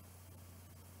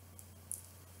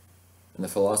 And the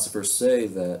philosophers say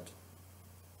that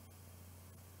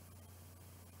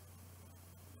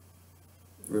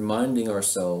reminding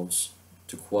ourselves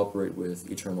to cooperate with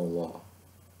eternal law.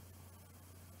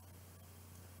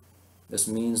 This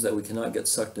means that we cannot get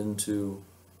sucked into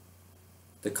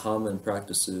the common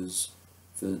practices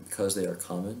because they are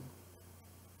common,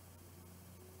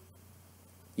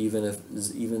 even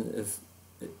if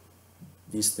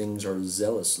these things are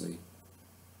zealously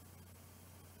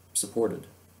supported,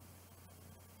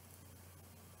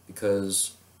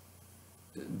 because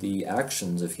the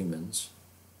actions of humans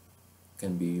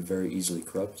can be very easily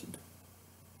corrupted.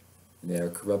 They are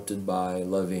corrupted by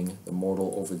loving the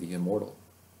mortal over the immortal,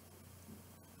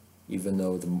 even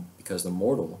though because the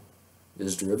mortal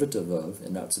is derivative of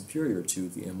and not superior to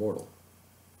the immortal.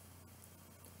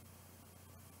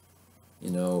 You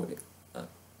know,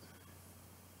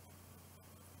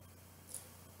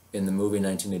 in the movie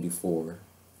 1984,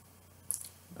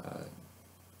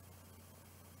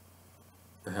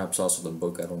 perhaps also the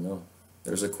book, I don't know,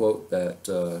 there's a quote that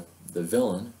the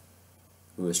villain,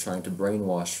 who is trying to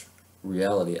brainwash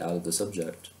reality out of the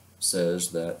subject,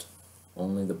 says that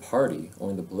only the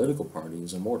political party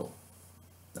is immortal.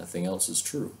 Nothing else is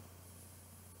true.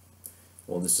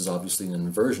 Well, this is obviously an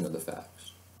inversion of the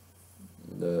facts.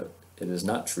 It is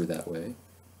not true that way.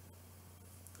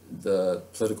 The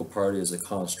political party is a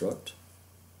construct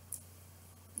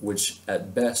which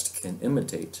at best can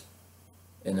imitate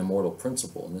an immortal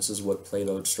principle, and this is what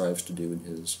Plato strives to do in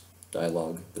his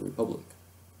dialogue, The Republic,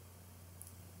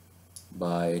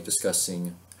 by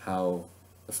discussing how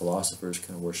the philosophers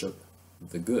can worship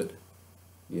the good,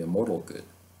 the immortal good.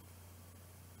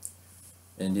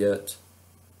 And yet,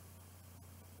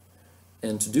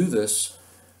 and to do this,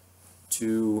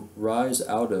 to rise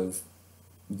out of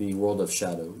the world of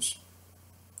shadows,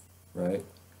 right?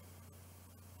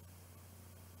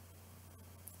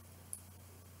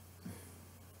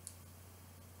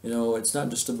 You know, it's not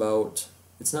just about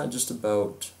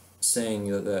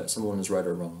saying that someone is right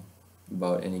or wrong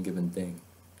about any given thing.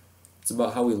 It's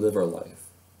about how we live our life.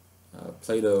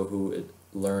 Plato, who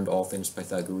learned all things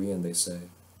Pythagorean, they say,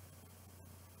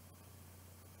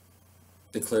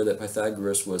 declared that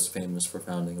Pythagoras was famous for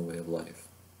founding a way of life.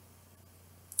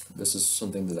 This is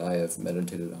something that I have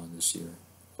meditated on this year.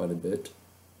 quite a bit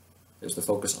is the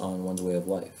focus on one's way of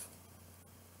life.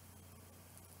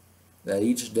 That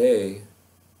each day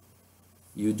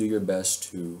you do your best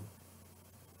to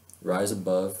rise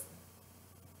above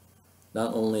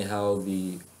not only how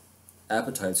the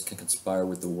appetites can conspire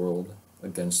with the world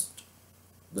against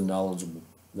the knowledgeable,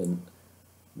 the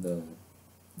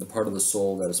part of the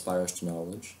soul that aspires to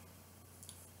knowledge,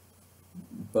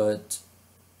 but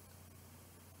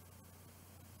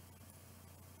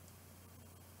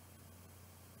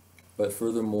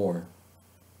furthermore,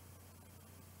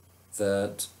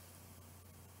 that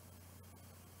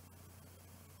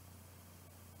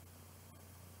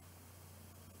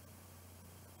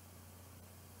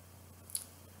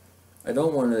I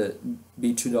don't want to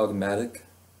be too dogmatic,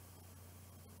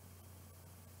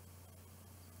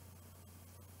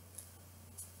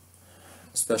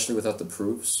 especially without the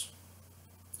proofs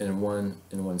in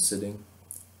one sitting.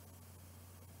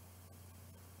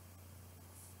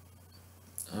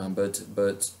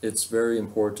 But it's very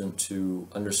important to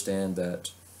understand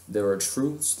that there are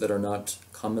truths that are not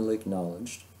commonly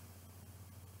acknowledged,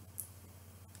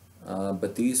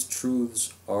 but these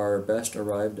truths are best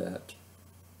arrived at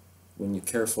when you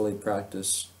carefully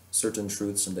practice certain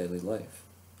truths in daily life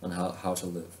on how to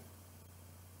live.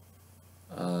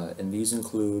 And these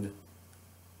include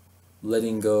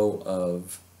letting go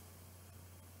of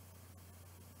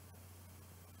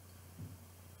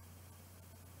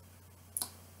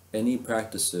any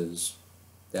practices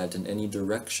that in any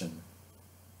direction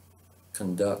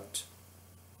conduct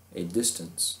a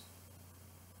distance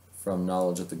from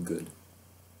knowledge of the good,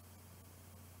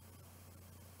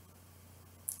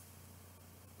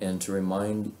 and to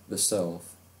remind the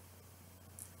self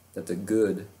that the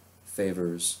good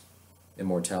favors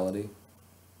immortality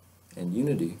and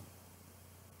unity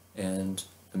and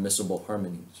immiscible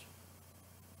harmonies.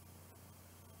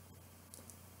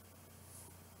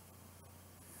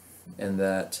 And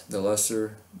that the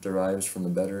lesser derives from the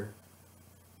better,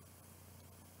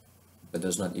 but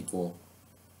does not equal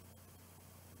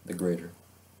the greater.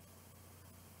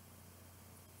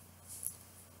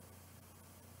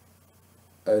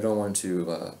 I don't want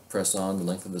to press on the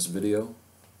length of this video.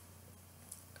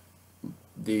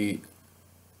 The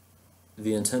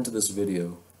intent of this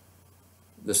video,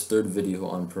 this third video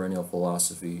on perennial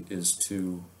philosophy, is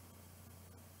to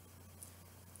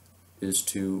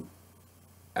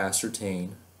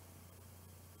ascertain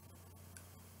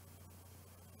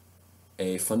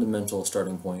a fundamental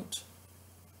starting point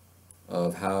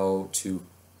of how to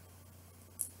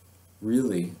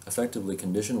really effectively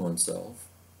condition oneself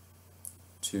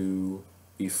to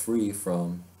be free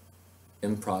from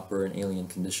improper and alien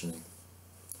conditioning,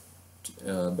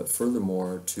 but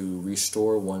furthermore to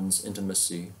restore one's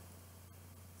intimacy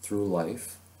through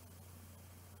life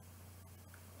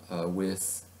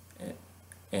with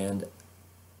and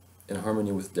in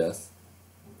harmony with death,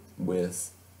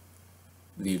 with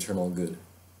the eternal good,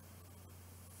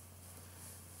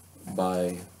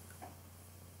 by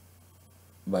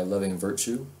loving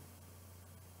virtue,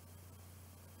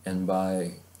 and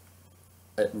by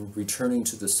returning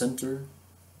to the center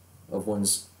of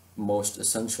one's most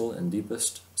essential and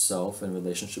deepest self in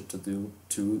relationship to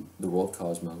the world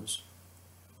cosmos,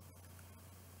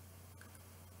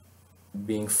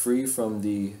 being free from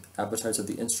the appetites of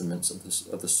the instruments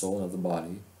of the soul and of the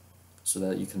body, so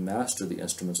that you can master the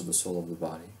instruments of the soul of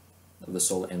the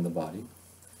soul and the body,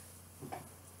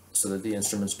 so that the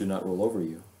instruments do not rule over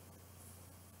you,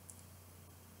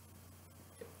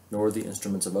 nor the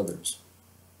instruments of others.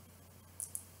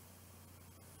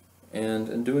 And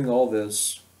in doing all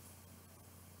this,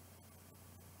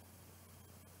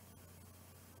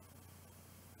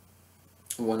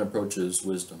 one approaches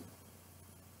wisdom.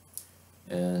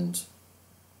 And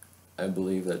I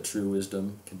believe that true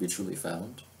wisdom can be truly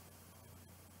found.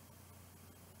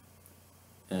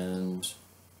 And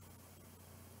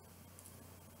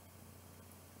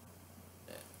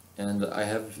I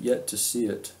have yet to see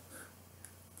it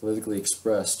politically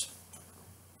expressed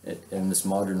in this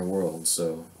modern world,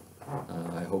 so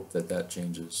I hope that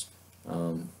changes.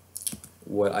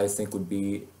 What I think would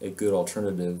be a good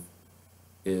alternative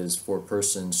is for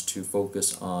persons to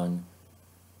focus on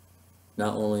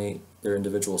not only their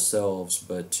individual selves,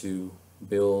 but to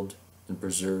build and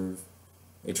preserve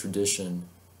a tradition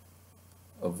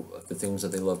of the things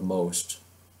that they love most,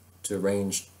 to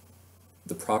arrange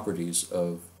the properties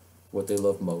of what they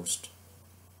love most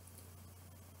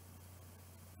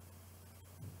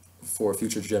for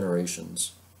future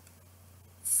generations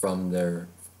from their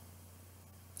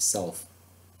self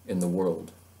in the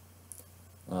world,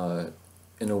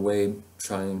 in a way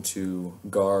trying to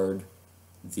guard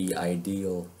the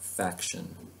ideal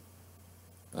faction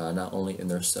not only in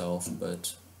their self,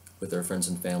 but with their friends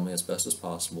and family as best as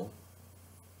possible.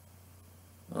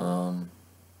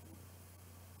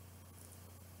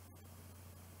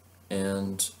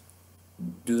 And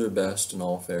do their best in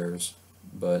all affairs,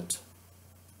 but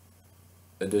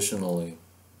additionally,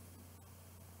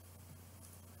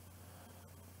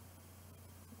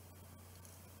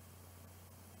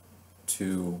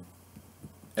 to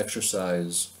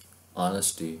exercise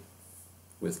honesty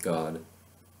with God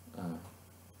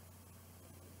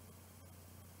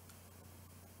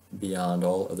beyond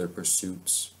all other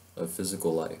pursuits of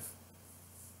physical life.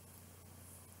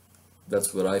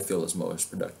 That's what I feel is most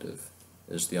productive,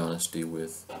 is the honesty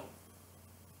with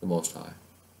the Most High.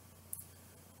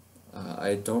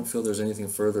 I don't feel there's anything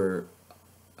further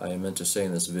I meant to say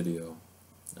in this video.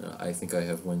 I think I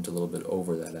have went a little bit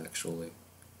over that, actually.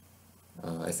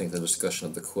 I think the discussion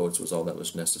of the quotes was all that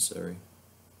was necessary.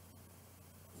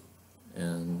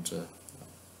 And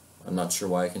I'm not sure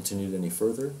why I continued any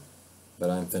further, but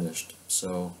I'm finished.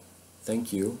 So,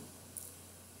 thank you.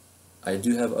 I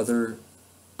do have other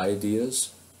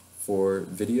ideas for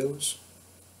videos.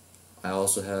 I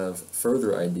also have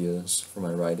further ideas for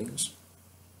my writings.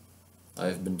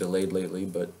 I've been delayed lately,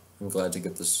 but I'm glad to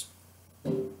get this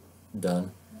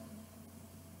done.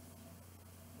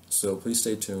 So please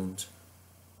stay tuned,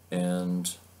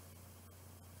 and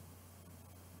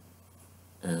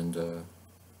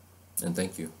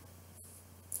thank you.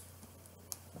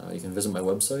 You can visit my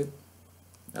website.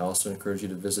 I also encourage you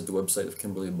to visit the website of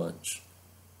Kimberly Bunch,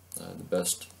 the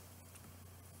best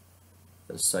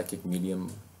psychic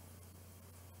medium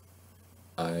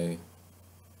I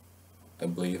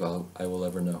believe I will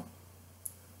ever know.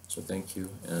 So thank you,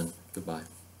 and goodbye.